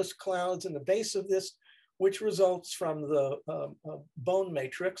cumulus clouds in the base of this, which results from the bone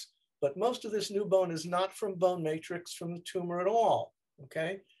matrix. But most of this new bone is not from bone matrix from the tumor at all,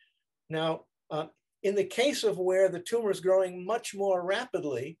 okay? Now, in the case of where the tumor is growing much more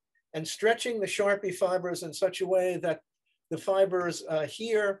rapidly and stretching the Sharpie fibers in such a way that the fibers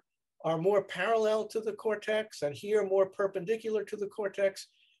here are more parallel to the cortex and here more perpendicular to the cortex,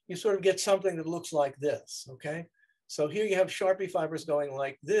 you sort of get something that looks like this, okay? So here you have Sharpie fibers going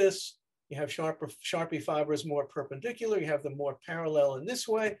like this. You have Sharpie fibers more perpendicular. You have them more parallel in this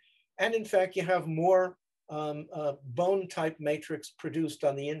way. And in fact, you have more bone type matrix produced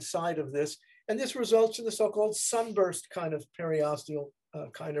on the inside of this. And this results in the so-called sunburst kind of periosteal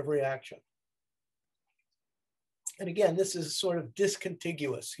kind of reaction. And again, this is sort of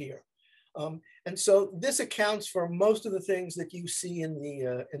discontiguous here. And so this accounts for most of the things that you see in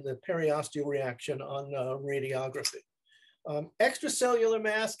the periosteal reaction on radiography. Extracellular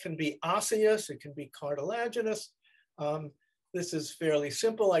mass can be osseous, it can be cartilaginous. This is fairly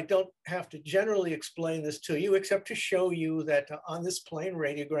simple. I don't have to generally explain this to you, except to show you that on this plain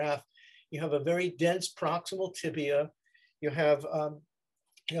radiograph, you have a very dense proximal tibia. You have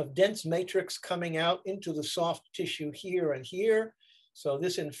dense matrix coming out into the soft tissue here and here. So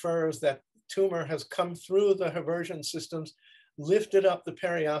this infers that tumor has come through the Haversian systems, lifted up the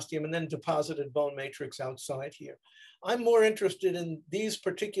periosteum, and then deposited bone matrix outside here. I'm more interested in these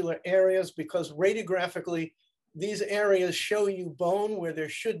particular areas because radiographically, these areas show you bone where there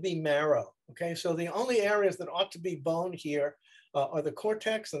should be marrow, okay? So the only areas that ought to be bone here are the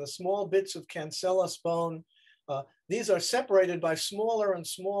cortex and the small bits of cancellous bone. These are separated by smaller and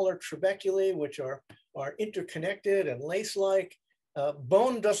smaller trabeculae, which are interconnected and lace-like.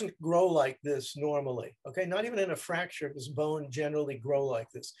 Bone doesn't grow like this normally, okay? Not even in a fracture does bone generally grow like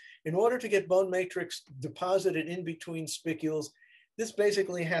this. In order to get bone matrix deposited in between spicules, this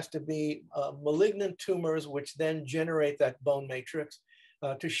basically has to be malignant tumors, which then generate that bone matrix.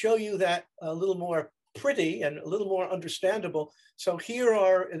 To show you that a little more pretty and a little more understandable. So here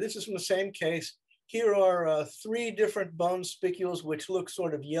are, this is from the same case, here are 3 different bone spicules, which look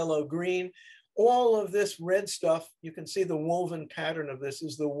sort of yellow-green. All of this red stuff, you can see the woven pattern of this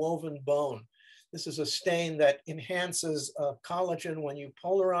is the woven bone. This is a stain that enhances collagen when you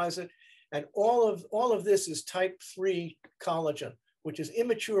polarize it. And all of this is type 3 collagen, which is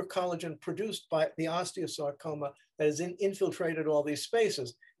immature collagen produced by the osteosarcoma that has infiltrated all these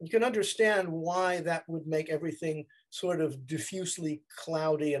spaces. You can understand why that would make everything sort of diffusely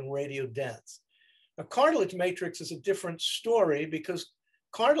cloudy and radiodense. Now, cartilage matrix is a different story because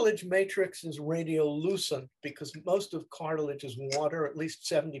cartilage matrix is radiolucent because most of cartilage is water, at least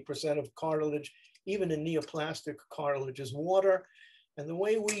 70% of cartilage, even in neoplastic cartilage is water. And the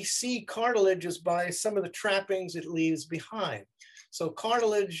way we see cartilage is by some of the trappings it leaves behind. So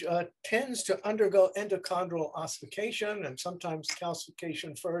cartilage tends to undergo endochondral ossification and sometimes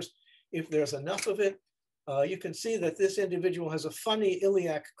calcification first if there's enough of it. You can see that this individual has a funny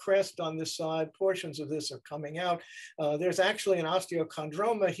iliac crest on this side. Portions of this are coming out. There's actually an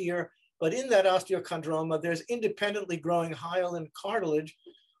osteochondroma here, but in that osteochondroma, there's independently growing hyaline cartilage,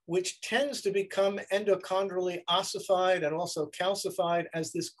 which tends to become endochondrally ossified and also calcified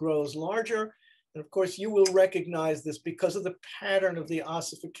as this grows larger. And of course, you will recognize this because of the pattern of the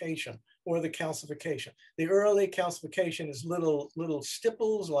ossification or the calcification. The early calcification is little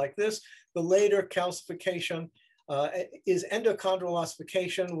stipples like this. The later calcification is endochondral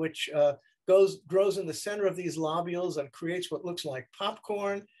ossification, which grows in the center of these lobules and creates what looks like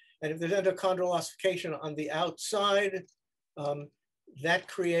popcorn. And if there's endochondral ossification on the outside, that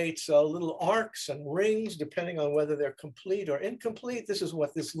creates little arcs and rings, depending on whether they're complete or incomplete. This is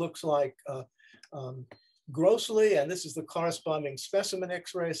what this looks like grossly, and this is the corresponding specimen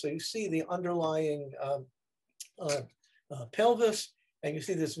X-ray. So you see the underlying pelvis, and you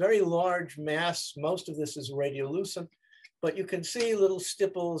see this very large mass. Most of this is radiolucent, but you can see little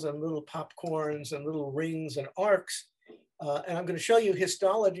stipples and little popcorns and little rings and arcs. And I'm going to show you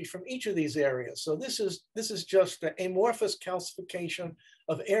histology from each of these areas. So this is just an amorphous calcification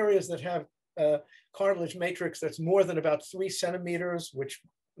of areas that have cartilage matrix that's more than about 3 centimeters, which,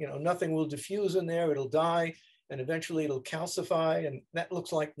 you know, nothing will diffuse in there. It'll die, and eventually it'll calcify. And that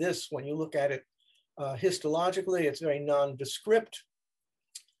looks like this when you look at it histologically. It's very nondescript.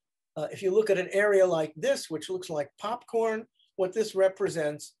 If you look at an area like this, which looks like popcorn, what this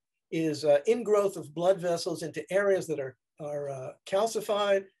represents is ingrowth of blood vessels into areas that are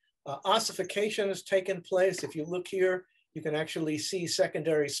calcified. Ossification has taken place. If you look here, you can actually see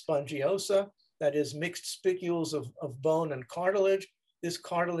secondary spongiosa, that is mixed spicules of bone and cartilage. This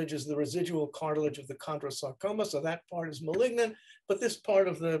cartilage is the residual cartilage of the chondrosarcoma, so that part is malignant, but this part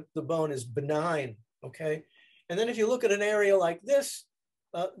of the bone is benign, okay? And then if you look at an area like this,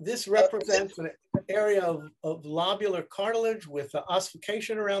 this represents an area of lobular cartilage with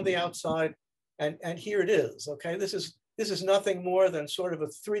ossification around the outside, and here it is, okay? This is nothing more than sort of a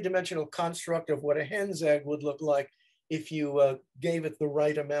 3-dimensional construct of what a hen's egg would look like if you gave it the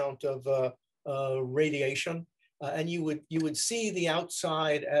right amount of radiation. And you would see the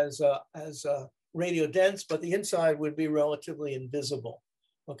outside as radiodense, but the inside would be relatively invisible.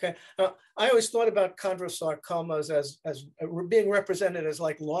 Okay, I always thought about chondrosarcomas as being represented as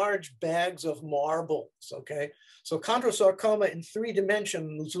like large bags of marbles. Okay, so chondrosarcoma in 3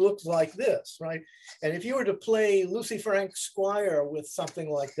 dimensions looks like this, right? And if you were to play Lucy Frank Squire with something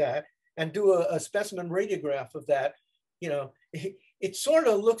like that and do a specimen radiograph of that, you know, it sort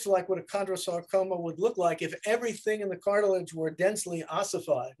of looks like what a chondrosarcoma would look like if everything in the cartilage were densely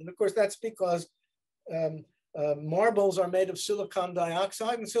ossified. And of course, that's because marbles are made of silicon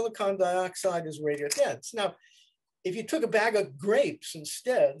dioxide, and silicon dioxide is radiodense. Now, if you took a bag of grapes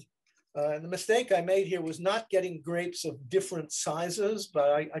instead, and the mistake I made here was not getting grapes of different sizes, but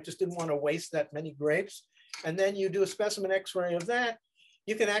I just didn't want to waste that many grapes. And then you do a specimen X-ray of that,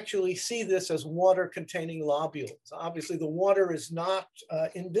 you can actually see this as water-containing lobules. Obviously, the water is not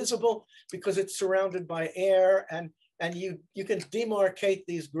invisible because it's surrounded by air, and you can demarcate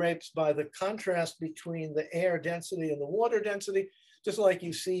these grapes by the contrast between the air density and the water density, just like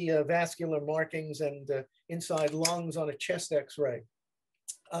you see vascular markings and inside lungs on a chest X-ray.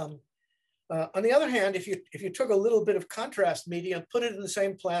 On the other hand, if you took a little bit of contrast media and put it in the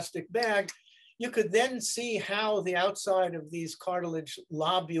same plastic bag, you could then see how the outside of these cartilage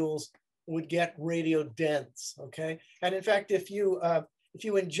lobules would get radiodense, okay? And in fact, if you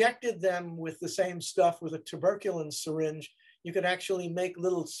injected them with the same stuff with a tuberculin syringe, you could actually make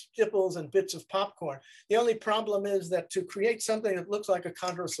little stipples and bits of popcorn. The only problem is that to create something that looks like a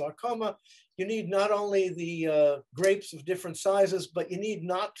chondrosarcoma, you need not only the grapes of different sizes, but you need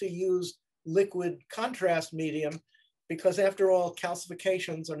not to use liquid contrast medium, because after all,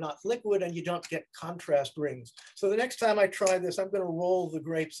 calcifications are not liquid and you don't get contrast rings. So the next time I try this, I'm going to roll the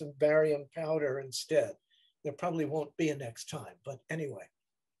grapes in barium powder instead. There probably won't be a next time, but anyway.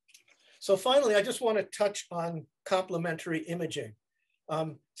 So finally, I just want to touch on complementary imaging.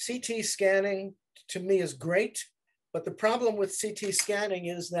 CT scanning to me is great, but the problem with CT scanning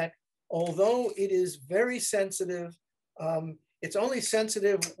is that although it is very sensitive, it's only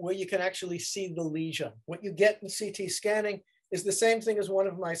sensitive where you can actually see the lesion. What you get in CT scanning is the same thing as one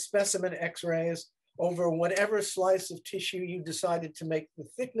of my specimen X-rays over whatever slice of tissue you decided to make the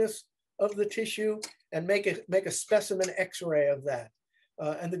thickness of the tissue and make a specimen X-ray of that.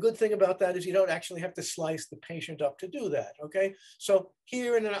 And the good thing about that is you don't actually have to slice the patient up to do that, okay? So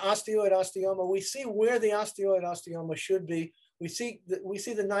here in an osteoid osteoma, we see where the osteoid osteoma should be. We see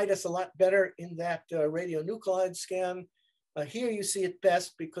the nidus a lot better in that radionuclide scan. Here you see it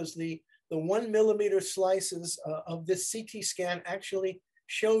best because the 1 millimeter slices of this CT scan actually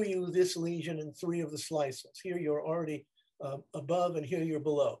show you this lesion in 3 of the slices. Here you're already above and here you're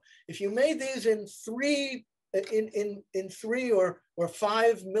below. If you made these in 3 in 3 or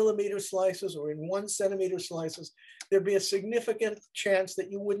 5 millimeter slices or in 1 centimeter slices, there'd be a significant chance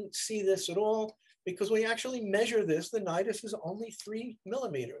that you wouldn't see this at all, because when you actually measure this, the nidus is only 3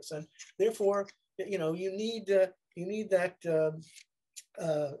 millimeters, and therefore, you know, you need that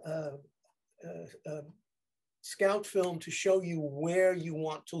scout film to show you where you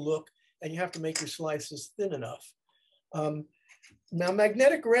want to look, and you have to make your slices thin enough. Now,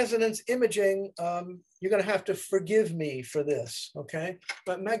 magnetic resonance imaging, you're going to have to forgive me for this, okay?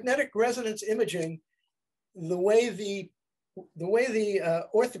 But magnetic resonance imaging, the way the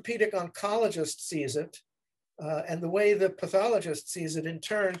orthopedic oncologist sees it, and the way the pathologist sees it in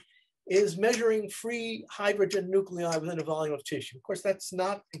turn, is measuring free hydrogen nuclei within a volume of tissue. Of course, that's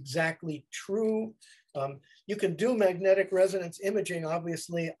not exactly true. You can do magnetic resonance imaging,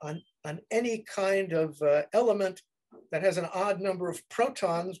 obviously, on any kind of element that has an odd number of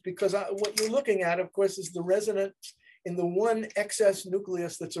protons, because what you're looking at, of course, is the resonance in the one excess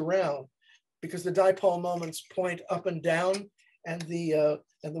nucleus that's around, because the dipole moments point up and down, and the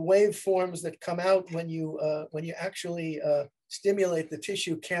waveforms that come out when you actually stimulate the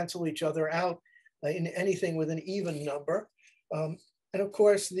tissue cancel each other out in anything with an even number. And of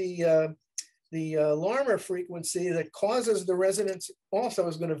course, the Larmor frequency that causes the resonance also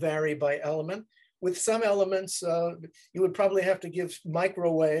is going to vary by element. With some elements, you would probably have to give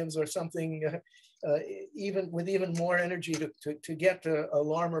microwaves or something even with even more energy to get a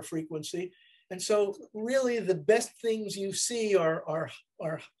Larmor frequency. And so really the best things you see are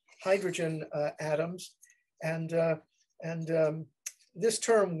hydrogen atoms. And this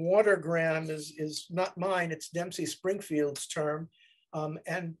term watergram is not mine, it's Dempsey Springfield's term.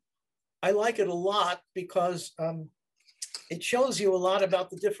 And I like it a lot because it shows you a lot about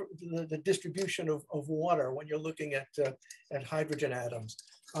the distribution of water when you're looking at hydrogen atoms.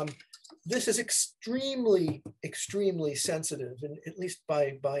 This is extremely, extremely sensitive, at least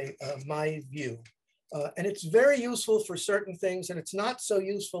by my view. And it's very useful for certain things, and it's not so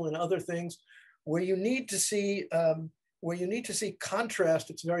useful in other things where you need to see contrast.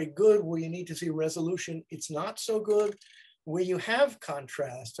 It's very good. Where you need to see resolution, it's not so good. Where you have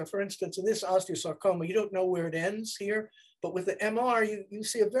contrast, so for instance, in this osteosarcoma, you don't know where it ends here, but with the MR, you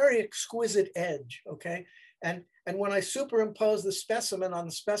see a very exquisite edge, okay? And when I superimpose the specimen on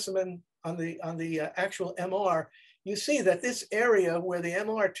the actual MR, you see that this area where the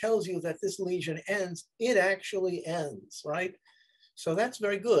MR tells you that this lesion ends, it actually ends, right? So that's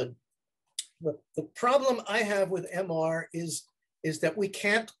very good. The problem I have with MR is that we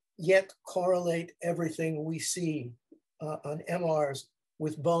can't yet correlate everything we see on MRs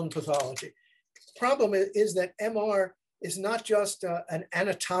with bone pathology. The problem is that MR is not just an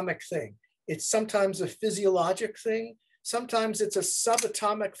anatomic thing. It's sometimes a physiologic thing. Sometimes it's a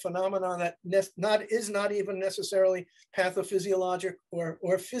subatomic phenomenon that is not even necessarily pathophysiologic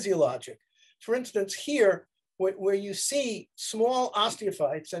or physiologic. For instance, here, where you see small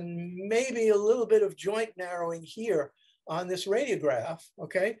osteophytes and maybe a little bit of joint narrowing here on this radiograph,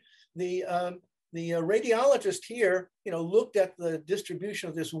 okay? The radiologist here, looked at the distribution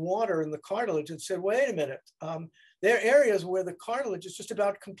of this water in the cartilage and said, wait a minute, there are areas where the cartilage is just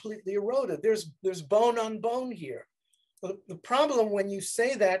about completely eroded. There's bone on bone here. The problem when you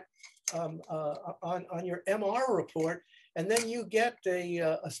say that on your MR report, and then you get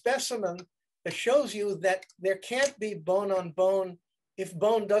a specimen that shows you that there can't be bone on bone if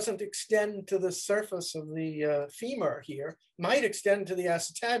bone doesn't extend to the surface of the femur here, might extend to the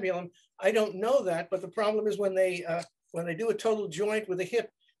acetabulum. I don't know that, but the problem is when they do a total joint with a hip,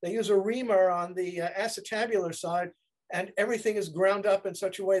 they use a reamer on the acetabular side, and everything is ground up in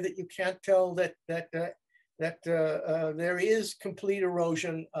such a way that you can't tell that there is complete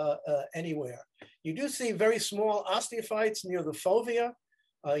erosion anywhere. You do see very small osteophytes near the fovea.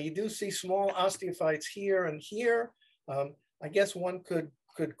 You do see small osteophytes here and here. I guess one could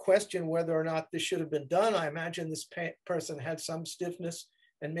question whether or not this should have been done. I imagine this person had some stiffness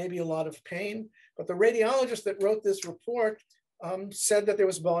and maybe a lot of pain, but the radiologist that wrote this report said that there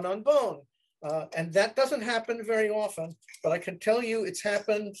was bone on bone. And that doesn't happen very often, but I can tell you it's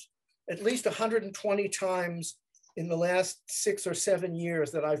happened at least 120 times in the last 6 or 7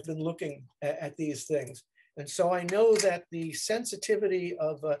 years that I've been looking at these things. And so I know that the sensitivity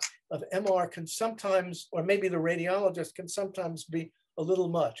of MR can sometimes, or maybe the radiologist can sometimes be a little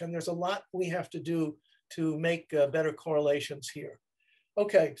much. And there's a lot we have to do to make better correlations here.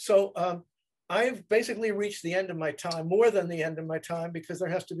 Okay, so I've basically reached the end of my time, more than the end of my time, because there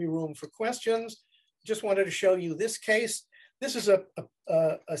has to be room for questions. Just wanted to show you this case. This is a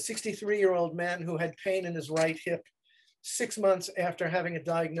 63-year-old man who had pain in his right hip. 6 months after having a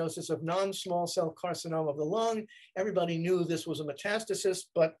diagnosis of non-small cell carcinoma of the lung. Everybody knew this was a metastasis,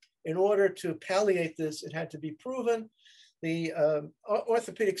 but in order to palliate this, it had to be proven. The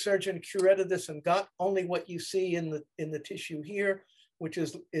orthopedic surgeon curetted this and got only what you see in the tissue here, which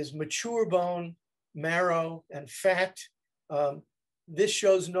is mature bone, marrow, and fat. This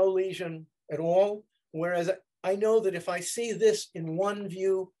shows no lesion at all, whereas I know that if I see this in one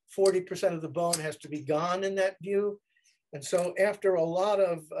view, 40% of the bone has to be gone in that view. And so after a lot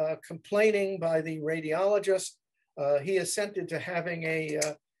of complaining by the radiologist, he assented to having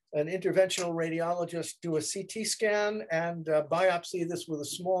an interventional radiologist do a CT scan and biopsy this with a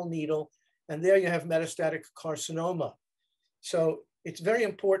small needle. And there you have metastatic carcinoma. So it's very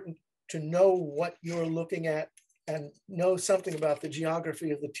important to know what you're looking at and know something about the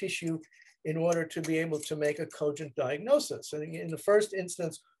geography of the tissue in order to be able to make a cogent diagnosis. And in the first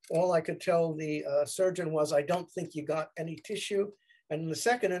instance, all I could tell the surgeon was, I don't think you got any tissue. And in the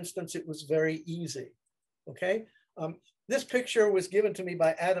second instance, it was very easy, okay? This picture was given to me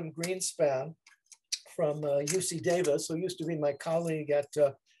by Adam Greenspan from UC Davis, who used to be my colleague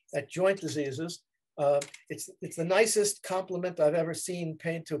at Joint Diseases. It's the nicest compliment I've ever seen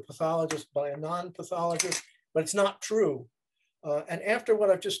paid to a pathologist by a non-pathologist, but it's not true. And after what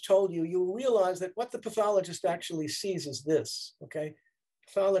I've just told you, you'll realize that what the pathologist actually sees is this, okay?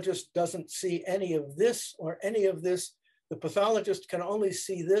 Pathologist doesn't see any of this or any of this. The pathologist can only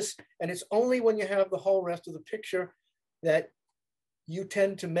see this, and it's only when you have the whole rest of the picture that you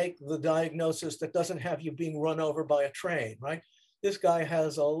tend to make the diagnosis that doesn't have you being run over by a train, right? This guy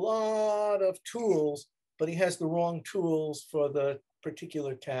has a lot of tools, but he has the wrong tools for the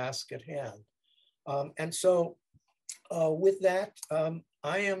particular task at hand. And so with that,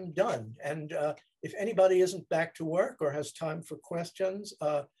 I am done. And if anybody isn't back to work or has time for questions,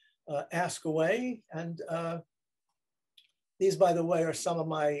 ask away. And these, by the way, are some of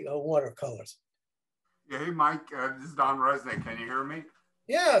my watercolors. Yeah, hey, Mike, this is Don Resnick. Can you hear me?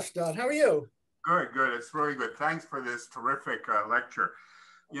 Yes, Don, how are you? Good, good. It's really good. Thanks for this terrific lecture.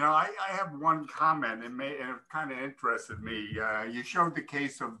 You know, I have one comment, and it kind of interested me. You showed the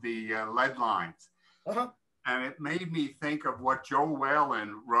case of the lead lines. And it made me think of what Joe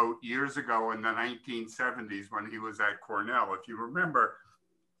Whalen wrote years ago in the 1970s when he was at Cornell. If you remember,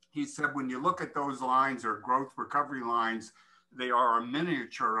 he said, when you look at those lines or growth recovery lines, they are a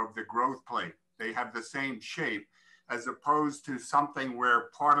miniature of the growth plate. They have the same shape, as opposed to something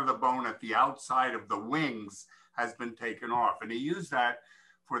where part of the bone at the outside of the wings has been taken off. And he used that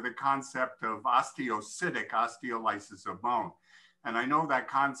for the concept of osteocytic osteolysis of bone. And I know that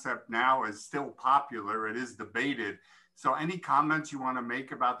concept now is still popular. It is debated. So any comments you want to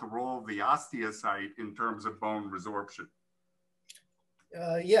make about the role of the osteocyte in terms of bone resorption?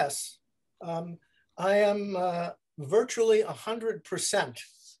 Yes. I am virtually 100%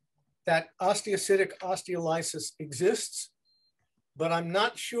 that osteocytic osteolysis exists, but I'm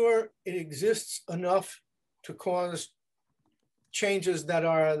not sure it exists enough to cause changes that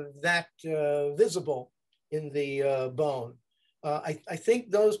are that visible in the bone. I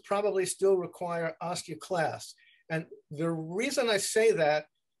think those probably still require osteoclasts. And the reason I say that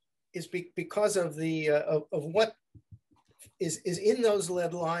is because of the of what is in those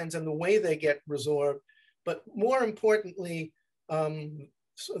lead lines and the way they get resorbed, but more importantly,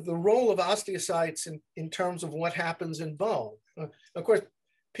 so the role of osteocytes in terms of what happens in bone. Of course,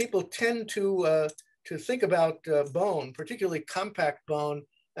 people tend to think about bone, particularly compact bone,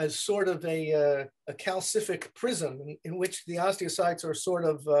 as sort of a calcific prison in which the osteocytes are sort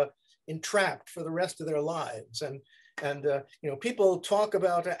of entrapped for the rest of their lives. And you know, people talk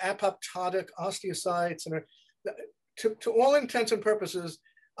about apoptotic osteocytes, and to all intents and purposes,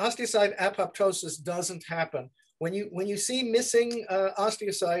 osteocyte apoptosis doesn't happen. When you see missing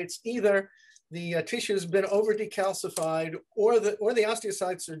osteocytes, either the tissue has been over decalcified or the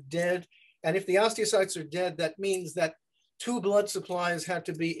osteocytes are dead. And if the osteocytes are dead, that means that 2 blood supplies had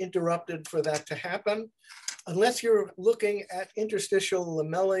to be interrupted for that to happen, unless you're looking at interstitial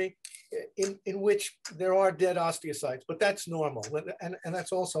lamellae in which there are dead osteocytes, but that's normal, and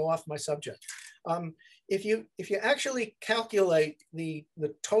that's also off my subject. If you actually calculate the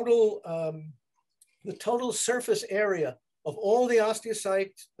total surface area of all the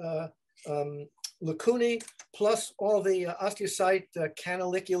osteocyte lacunae plus all the osteocyte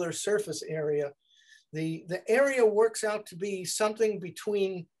canalicular surface area, the area works out to be something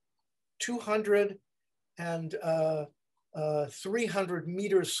between 200 and 300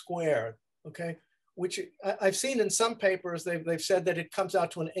 meters squared, okay? Which I've seen in some papers, they've said that it comes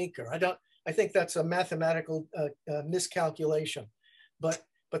out to an acre. I think that's a mathematical miscalculation, but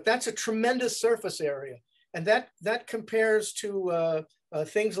that's a tremendous surface area. And that compares to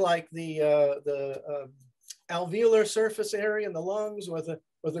things like the alveolar surface area in the lungs, or the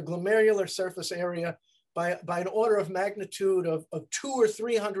glomerular surface area by an order of magnitude of 200 or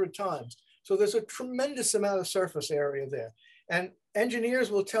 300 times. So there's a tremendous amount of surface area there. And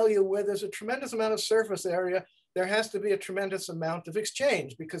engineers will tell you where there's a tremendous amount of surface area, there has to be a tremendous amount of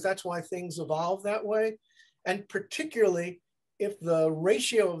exchange, because that's why things evolve that way. And particularly if the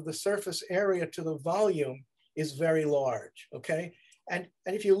ratio of the surface area to the volume is very large, okay? And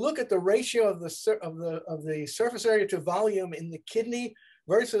if you look at the ratio of the surface area to volume in the kidney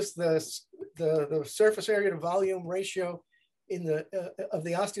versus the surface area to volume ratio in of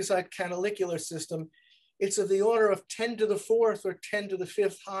the osteocyte canalicular system, it's of the order of 10 to the 4th or 10 to the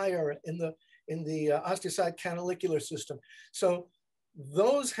 5th higher in the osteocyte canalicular system. So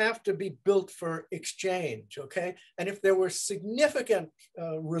those have to be built for exchange, okay? And if there were significant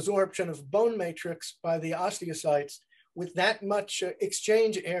resorption of bone matrix by the osteocytes with that much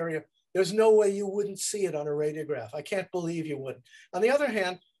exchange area, there's no way you wouldn't see it on a radiograph. I can't believe you wouldn't. On the other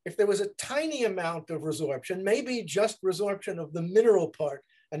hand, if there was a tiny amount of resorption, maybe just resorption of the mineral part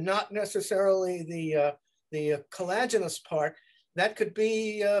and not necessarily the collagenous part, that could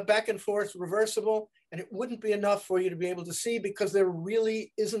be back and forth reversible, and it wouldn't be enough for you to be able to see, because there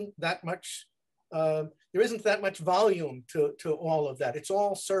really isn't that much, volume to all of that. It's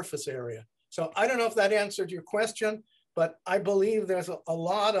all surface area. So I don't know if that answered your question, but I believe there's a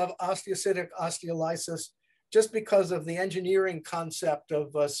lot of osteocytic osteolysis just because of the engineering concept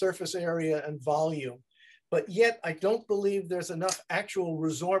of surface area and volume. But yet I don't believe there's enough actual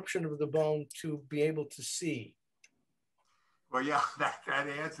resorption of the bone to be able to see. Well, yeah, that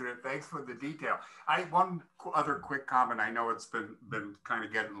answered it. Thanks for the detail. One other quick comment. I know it's been kind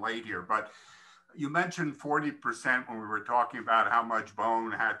of getting late here, but you mentioned 40% when we were talking about how much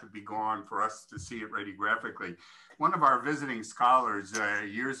bone had to be gone for us to see it radiographically. One of our visiting scholars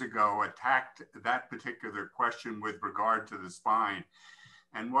years ago attacked that particular question with regard to the spine.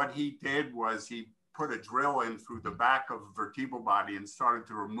 And what he did was he put a drill in through the back of the vertebral body and started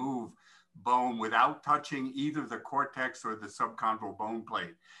to remove bone without touching either the cortex or the subchondral bone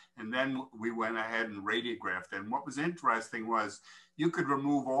plate. And then we went ahead and radiographed. And what was interesting was you could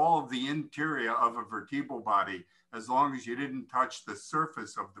remove all of the interior of a vertebral body as long as you didn't touch the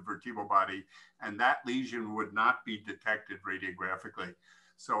surface of the vertebral body, and that lesion would not be detected radiographically.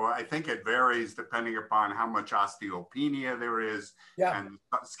 So I think it varies depending upon how much osteopenia there is, yeah, and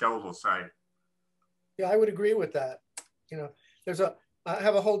skeletal site. Yeah, I would agree with that. You know, I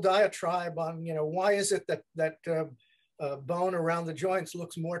have a whole diatribe on, why is it that bone around the joints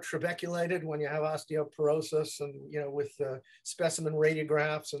looks more trabeculated when you have osteoporosis, and, with specimen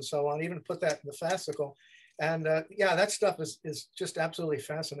radiographs and so on, even put that in the fascicle. And yeah, that stuff is just absolutely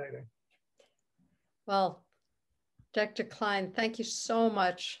fascinating. Well, Dr. Klein, thank you so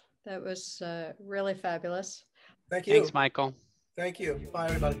much. That was really fabulous. Thank you. Thanks, Michael. Thank you. Bye,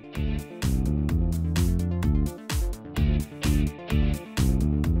 everybody.